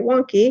was very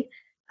wonky.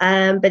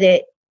 But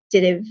it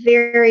did a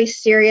very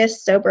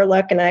serious, sober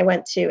look, and I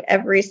went to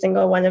every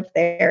single one of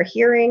their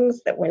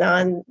hearings that went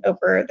on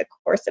over the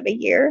course of a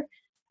year,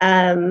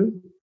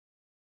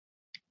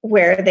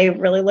 where they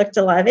really looked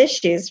at a lot of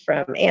issues,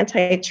 from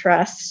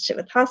antitrust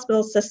with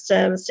hospital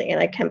systems to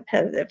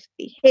anti-competitive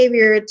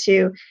behavior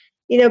to,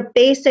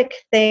 basic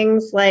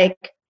things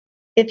like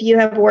if you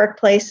have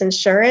workplace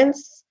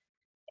insurance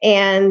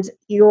and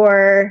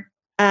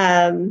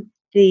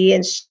the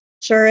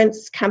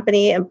insurance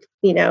company,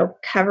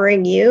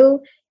 covering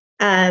you,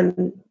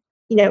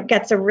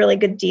 gets a really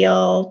good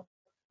deal,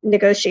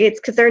 negotiates,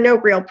 because there are no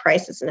real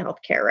prices in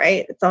healthcare,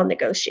 right? It's all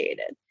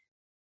negotiated.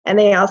 And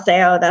they all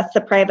say, oh, that's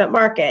the private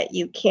market.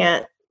 You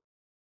can't,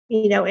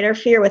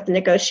 interfere with the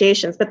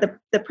negotiations. But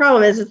the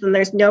problem is then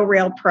there's no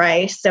real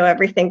price. So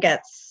everything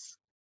gets,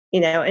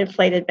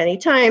 inflated many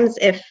times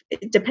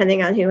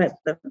depending on who has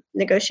the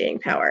negotiating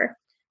power.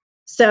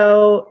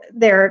 So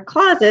there are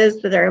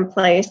clauses that are in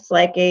place,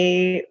 like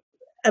a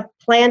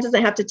plan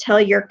doesn't have to tell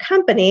your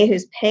company,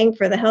 who's paying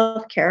for the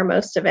healthcare,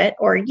 most of it,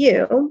 or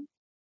you,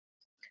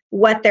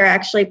 what they're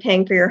actually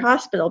paying for your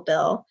hospital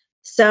bill.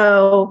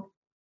 So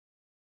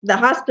the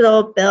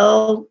hospital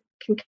bill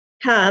can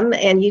come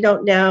and you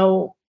don't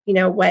know,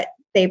 what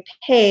they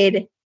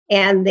paid,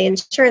 and the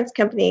insurance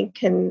company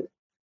can,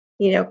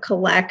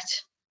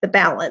 collect the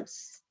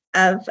balance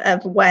of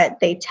what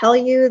they tell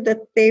you that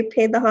they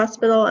paid the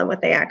hospital and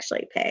what they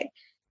actually pay.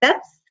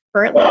 That's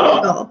currently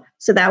illegal.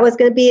 So that was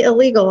going to be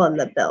illegal in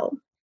the bill.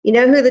 You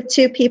know who the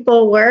two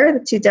people were,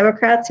 the two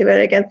Democrats who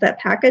voted against that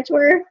package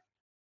were?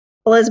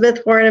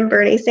 Elizabeth Warren and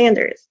Bernie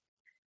Sanders.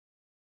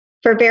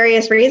 for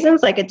various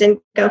reasons, like it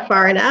didn't go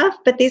far enough.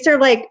 But these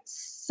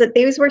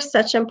were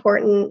such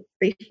important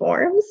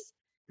reforms.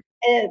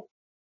 And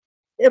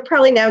it'll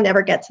probably now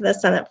never get to the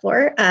Senate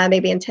floor.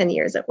 Maybe in 10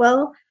 years it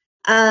will.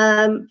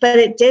 But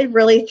it did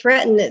really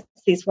threaten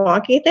these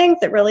wonky things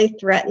that really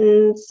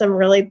threaten some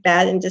really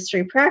bad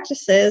industry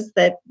practices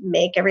that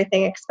make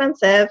everything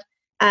expensive.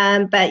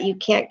 But you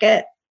can't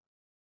get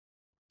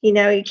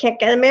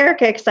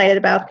America excited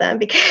about them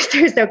because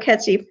there's no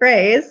catchy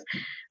phrase.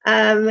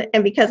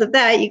 And because of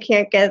that, you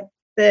can't get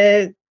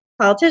the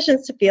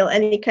politicians to feel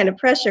any kind of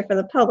pressure from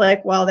the public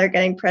while they're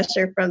getting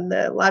pressure from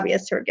the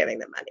lobbyists who are giving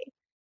them money.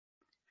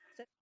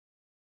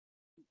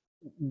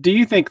 Do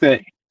you think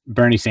that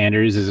Bernie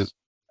Sanders is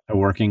a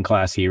working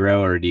class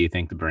hero, or do you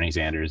think that Bernie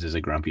Sanders is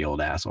a grumpy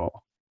old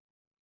asshole?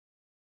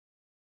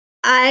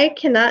 I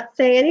cannot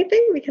say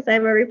anything because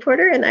I'm a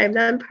reporter and I'm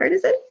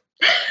nonpartisan.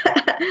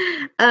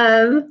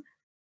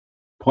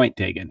 Point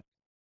taken.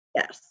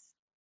 Yes.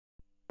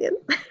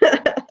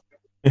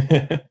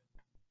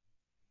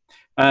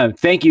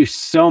 Thank you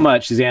so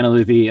much, Susannah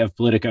Luthi of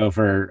Politico,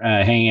 for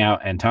hanging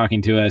out and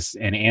talking to us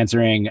and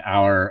answering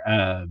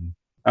our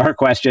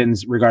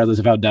questions, regardless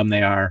of how dumb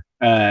they are.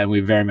 We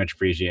very much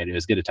appreciate it. It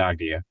was good to talk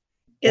to you.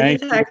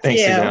 Good to talk to you.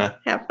 Susannah.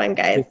 Have fun,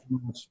 guys.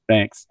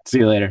 Thanks. See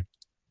you later.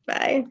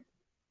 Bye.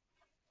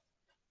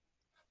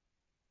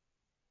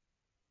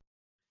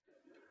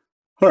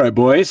 All right,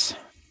 boys.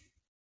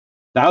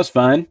 That was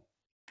fun.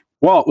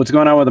 Walt, what's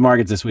going on with the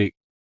markets this week?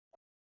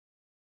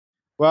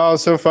 Well,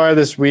 so far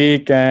this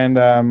week, and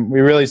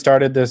we really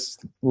started this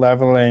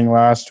leveling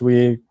last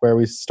week where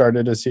we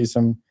started to see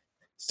some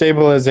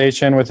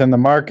stabilization within the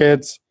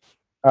markets.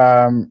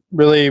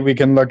 Really, we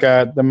can look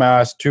at the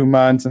last 2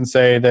 months and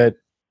say that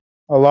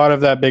a lot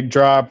of that big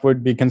drop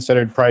would be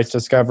considered price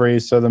discovery.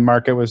 So the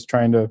market was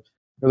trying to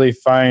really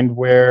find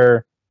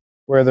where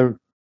the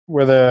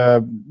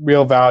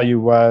real value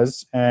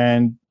was.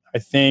 And I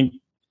think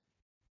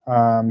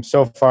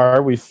so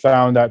far we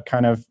found that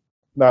kind of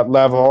that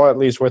level, at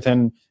least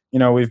within,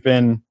 we've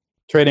been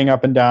trading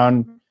up and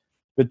down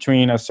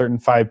between a certain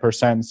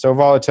 5%. So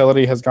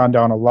volatility has gone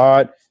down a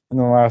lot in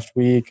the last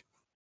week.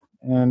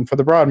 And for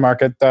the broad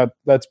market,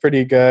 that's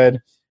pretty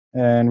good.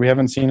 And we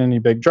haven't seen any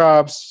big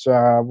drops.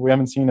 We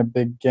haven't seen a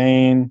big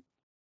gain.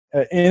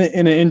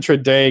 In an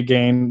intraday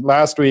gain,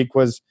 last week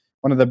was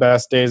one of the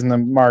best days in the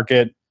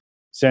market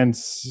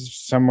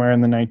since somewhere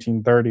in the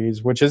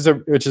 1930s, which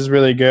is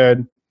really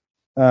good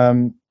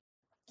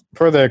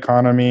for the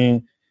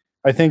economy.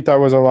 I think that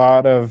was a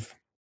lot of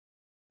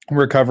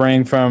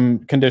recovering from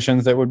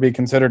conditions that would be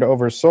considered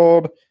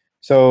oversold.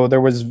 So there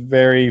was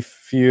very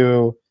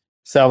few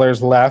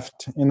sellers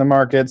left in the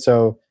market.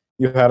 So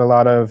you had a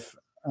lot of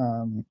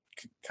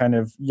kind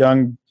of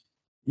young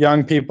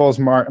people's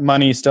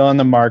money still in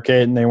the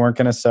market, and they weren't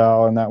going to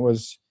sell, and that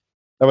was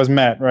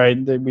met, right?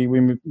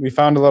 We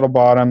found a little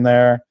bottom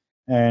there,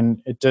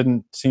 and it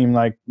didn't seem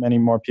like many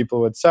more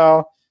people would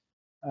sell.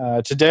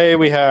 Today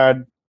we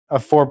had a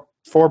 4%,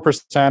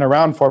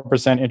 around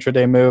 4%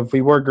 intraday move.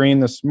 We were green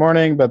this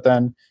morning, but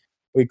then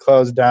we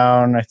closed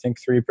down, I think,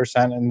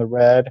 3% in the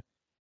red,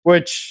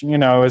 which,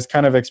 is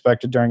kind of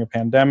expected during a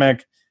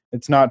pandemic.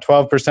 It's not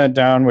 12%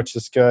 down, which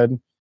is good.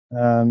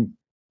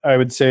 I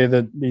would say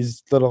that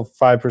these little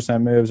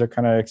 5% moves are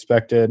kind of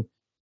expected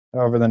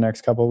over the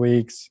next couple of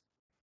weeks.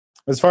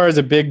 As far as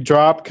a big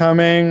drop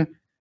coming,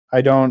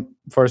 I don't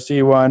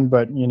foresee one,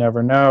 but you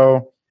never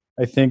know.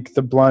 I think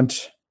the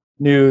blunt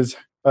news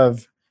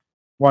of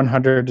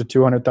 100 to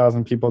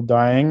 200,000 people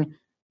dying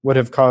would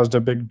have caused a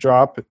big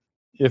drop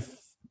if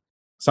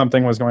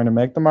something was going to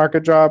make the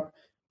market drop,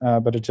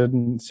 but it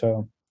didn't.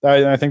 So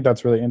I think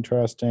that's really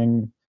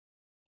interesting.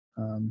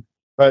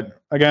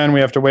 But again, we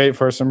have to wait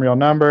for some real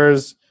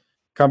numbers.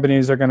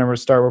 Companies are going to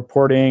start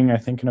reporting, I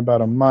think, in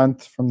about a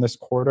month from this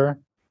quarter,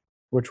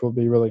 which will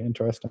be really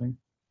interesting.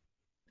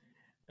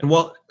 And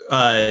well,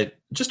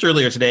 just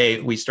earlier today,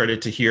 we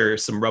started to hear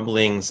some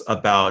rumblings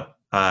about,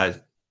 I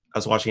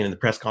was watching it in the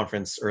press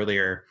conference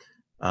earlier,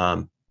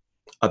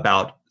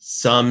 about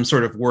some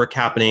sort of work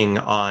happening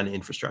on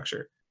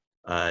infrastructure.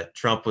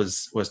 Trump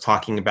was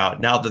talking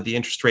about, now that the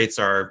interest rates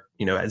are,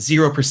 at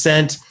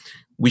 0%,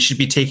 we should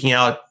be taking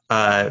out,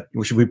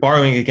 we should be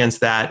borrowing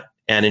against that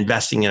and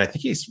investing in, I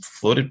think he's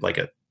floated like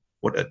a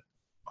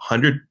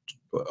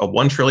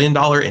 $1 trillion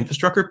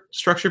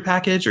infrastructure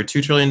package, or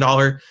 $2 trillion,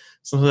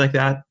 something like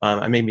that.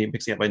 I may be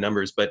mixing up my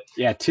numbers, but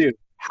yeah, two.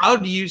 How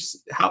do you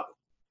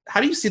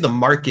see the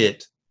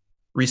market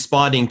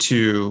responding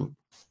to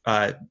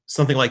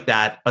something like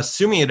that,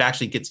 assuming it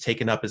actually gets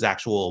taken up as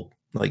actual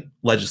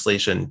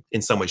legislation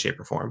in some way, shape,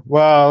 or form?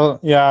 Well,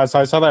 yeah. So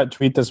I saw that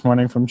tweet this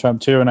morning from Trump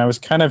too, and I was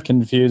kind of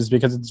confused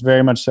because it's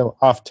very much so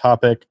off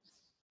topic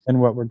in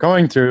what we're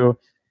going through.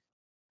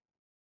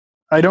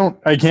 I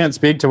can't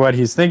speak to what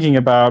he's thinking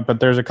about, but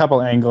there's a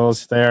couple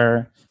angles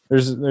there.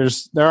 There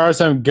are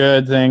some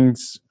good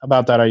things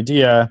about that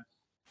idea.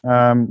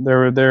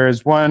 There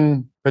is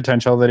one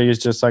potential that he's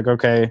just like,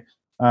 okay,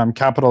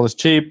 capital is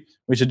cheap.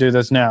 We should do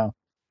this now.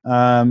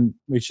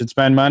 We should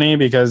spend money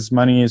because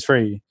money is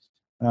free.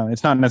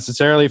 It's not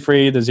necessarily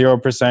free. The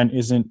 0%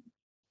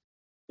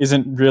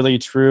 isn't really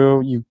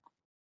true.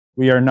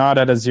 We are not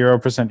at a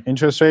 0%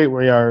 interest rate.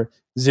 We are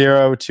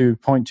 0 to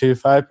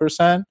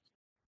 0.25%.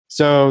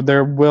 So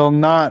there will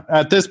not,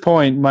 at this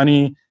point,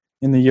 money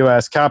in the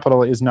U.S.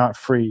 capital is not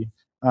free.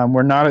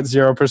 We're not at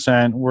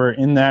 0%. We're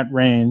in that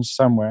range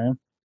somewhere.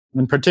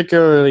 And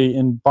particularly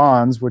in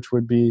bonds, which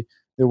would be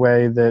the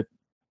way that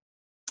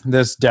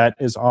this debt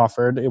is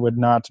offered, it would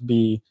not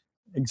be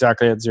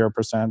exactly at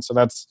 0%. So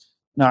that's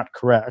not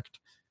correct.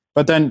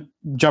 But then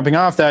jumping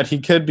off that, he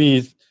could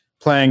be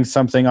playing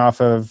something off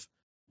of,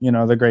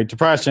 the Great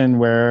Depression,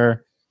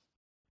 where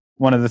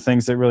one of the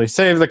things that really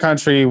saved the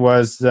country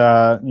was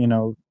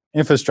the,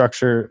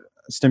 infrastructure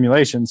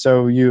stimulation.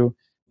 So you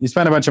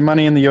spend a bunch of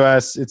money in the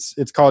U.S.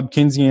 It's called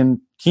Keynesian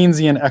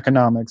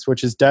economics,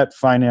 which is debt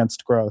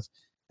financed growth.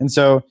 And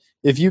so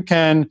if you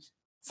can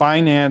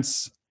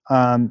finance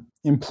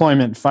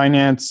employment,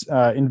 finance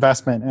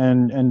investment,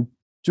 and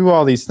do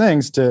all these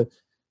things to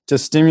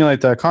stimulate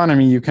the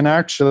economy, you can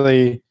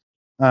actually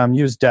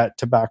use debt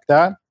to back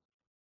that.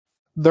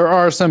 There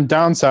are some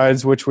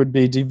downsides, which would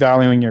be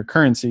devaluing your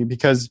currency,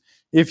 because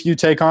if you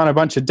take on a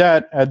bunch of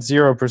debt at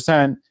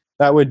 0%,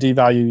 that would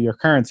devalue your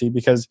currency,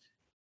 because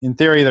in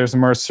theory, there's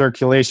more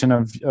circulation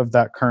of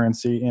that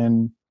currency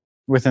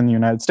within the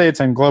United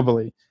States and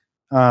globally.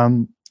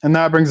 And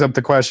that brings up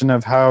the question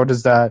of how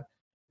does that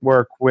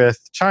work with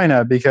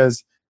China,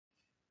 because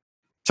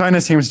China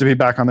seems to be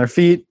back on their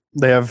feet.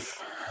 They've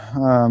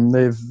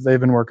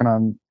been working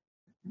on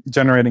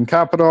generating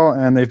capital,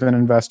 and they've been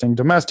investing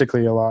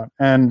domestically a lot.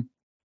 And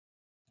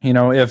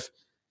if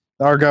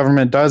our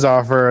government does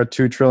offer a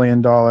 $2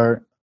 trillion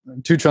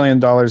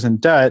in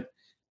debt,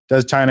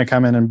 does China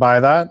come in and buy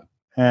that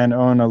and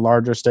own a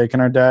larger stake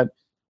in our debt?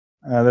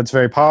 That's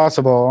very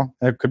possible.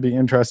 It could be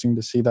interesting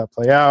to see that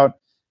play out.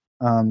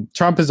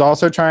 Trump is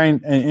also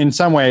trying, in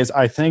some ways,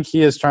 I think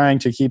he is trying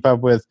to keep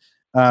up with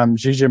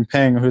Xi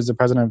Jinping, who's the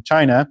president of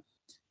China.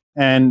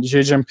 And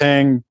Xi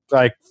Jinping,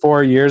 like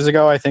 4 years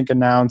ago, I think,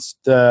 announced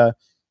the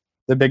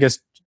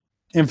biggest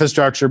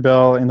infrastructure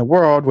bill in the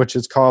world, which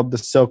is called the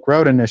Silk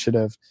Road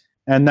Initiative.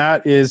 And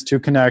that is to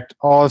connect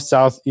all of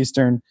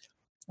Southeastern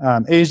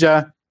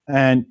Asia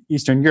and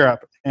Eastern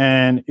Europe.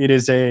 And it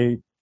is a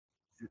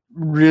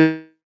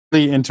really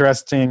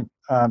interesting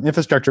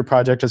infrastructure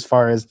project as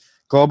far as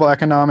global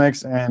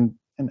economics and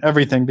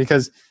everything,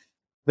 because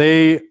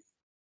they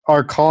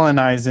are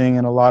colonizing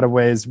in a lot of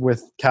ways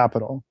with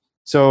capital.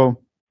 So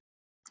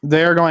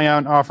they're going out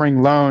and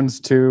offering loans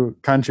to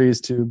countries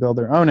to build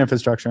their own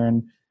infrastructure,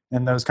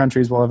 and those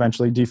countries will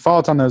eventually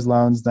default on those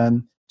loans.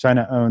 Then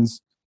China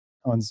owns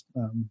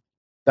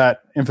that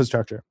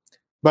infrastructure.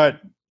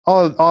 But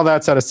all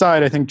that set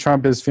aside, I think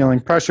Trump is feeling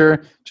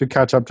pressure to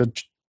catch up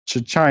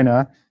to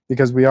China,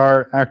 because we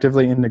are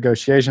actively in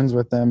negotiations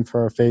with them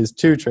for a phase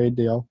 2 trade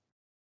deal.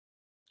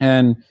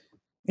 And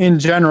in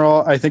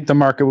general, I think the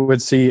market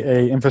would see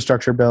a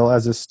infrastructure bill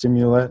as a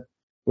stimulant,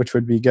 which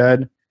would be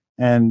good.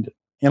 And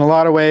in a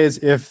lot of ways,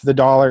 if the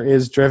dollar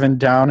is driven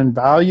down in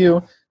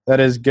value, that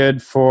is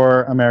good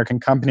for American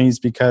companies,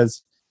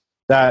 because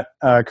that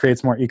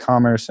creates more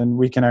e-commerce, and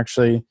we can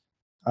actually,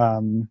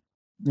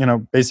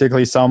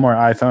 basically sell more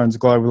iPhones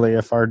globally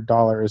if our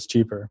dollar is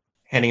cheaper.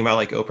 Handing them out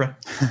like Oprah.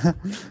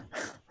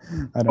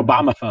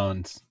 Obama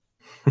phones.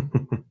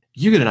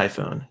 You get an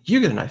iPhone. You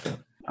get an iPhone.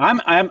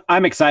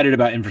 I'm excited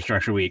about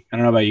Infrastructure Week. I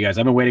don't know about you guys.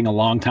 I've been waiting a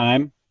long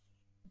time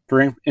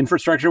for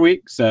Infrastructure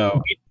Week.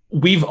 So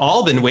we've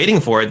all been waiting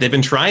for it. They've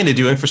been trying to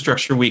do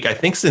Infrastructure Week, I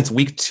think, since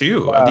week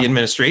 2 of the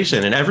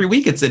administration. And every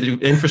week it's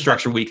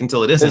Infrastructure Week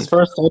until it isn't. His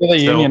first State of the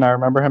Union, I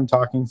remember him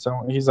talking.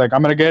 So he's like,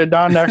 I'm going to get it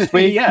done next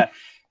week. Yeah.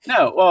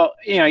 No, well,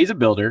 he's a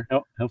builder.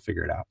 He'll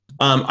figure it out.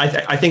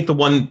 I think the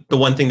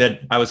one thing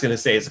that I was going to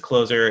say as a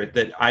closer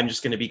that I'm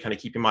just going to be kind of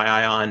keeping my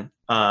eye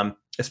on,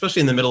 especially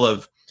in the middle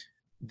of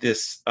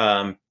this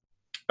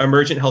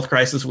emergent health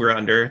crisis we're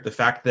under, the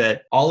fact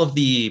that all of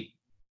the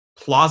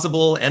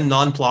plausible and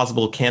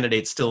non-plausible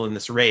candidates still in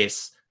this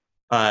race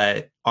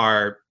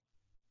are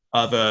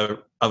of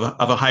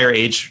a higher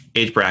age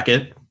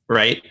bracket,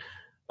 right?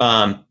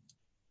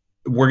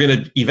 We're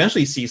going to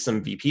eventually see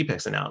some VP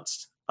picks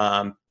announced.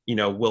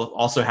 We'll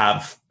also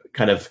have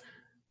kind of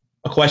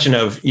a question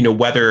of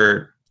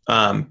whether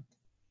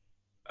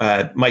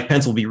Mike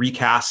Pence will be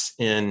recast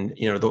in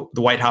the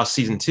White House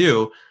season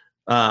 2,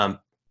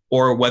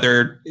 or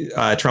whether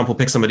Trump will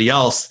pick somebody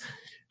else.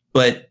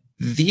 But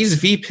these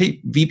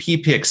VP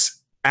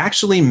picks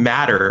actually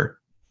matter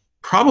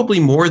probably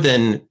more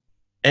than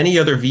any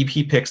other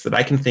VP picks that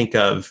I can think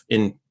of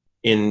in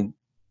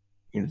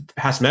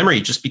past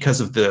memory, just because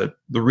of the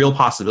real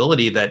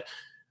possibility that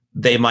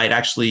they might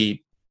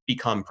actually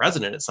become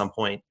president at some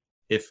point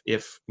if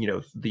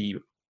the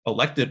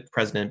elected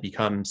president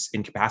becomes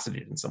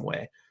incapacitated in some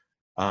way.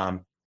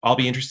 I'll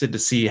be interested to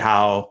see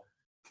how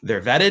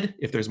they're vetted,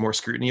 if there's more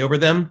scrutiny over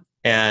them,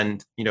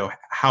 and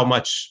how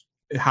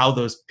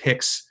those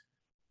picks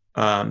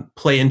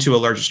play into a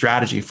larger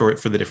strategy for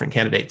the different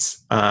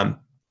candidates.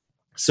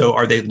 So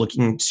are they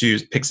looking to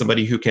pick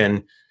somebody who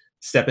can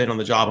step in on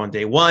the job on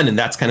day one, and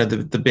that's kind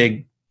of the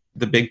big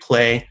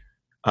play?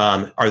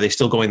 Are they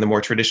still going the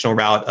more traditional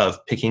route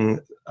of picking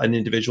an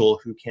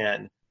individual who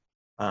can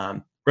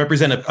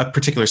represent a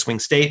particular swing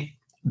state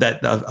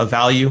that of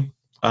value?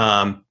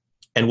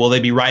 And will they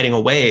be riding a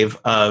wave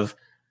of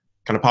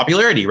kind of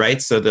popularity,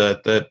 right? So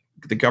the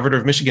governor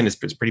of Michigan is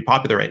pretty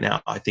popular right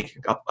now. I think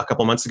a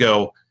couple months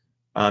ago,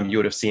 you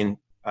would have seen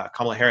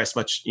Kamala Harris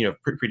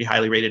pretty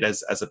highly rated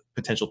as a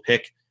potential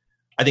pick.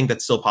 I think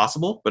that's still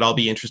possible, but I'll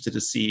be interested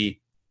to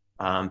see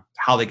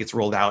how that gets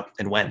rolled out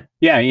and when.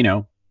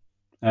 Yeah,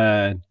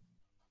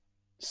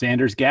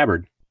 Sanders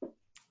Gabbard.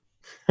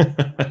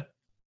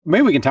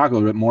 Maybe we can talk a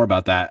little bit more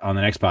about that on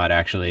the next pod,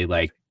 actually.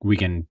 Like, we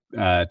can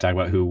talk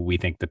about who we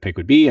think the pick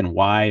would be and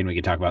why, and we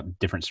can talk about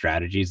different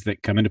strategies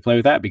that come into play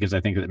with that, because I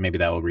think that maybe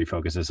that will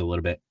refocus us a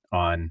little bit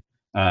on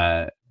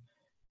the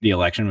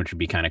election, which would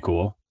be kind of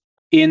cool.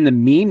 In the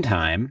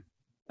meantime,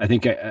 I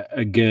think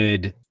a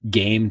good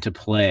game to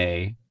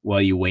play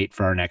while you wait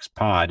for our next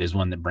pod is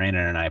one that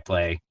Brandon and I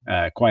play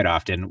quite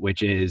often,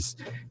 which is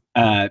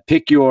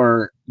pick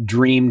your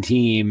dream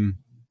team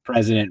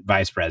president,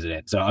 vice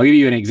president. So I'll give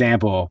you an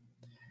example.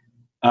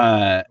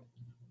 Avenatti,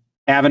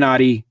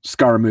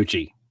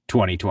 Scaramucci,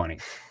 2020.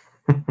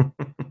 All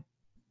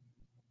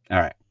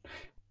right.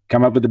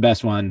 Come up with the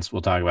best ones.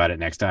 We'll talk about it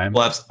next time.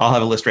 I'll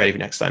have a list ready for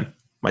next time.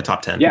 My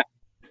top 10. Yeah.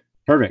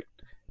 Perfect.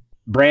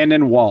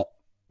 Brandon Walt,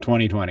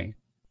 2020.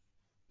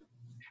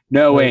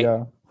 No, wait.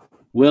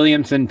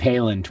 Williamson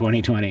Palin,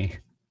 2020.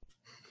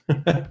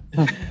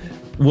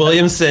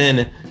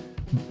 Williamson,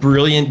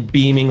 brilliant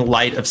beaming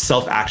light of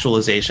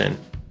self-actualization,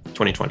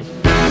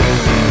 2020.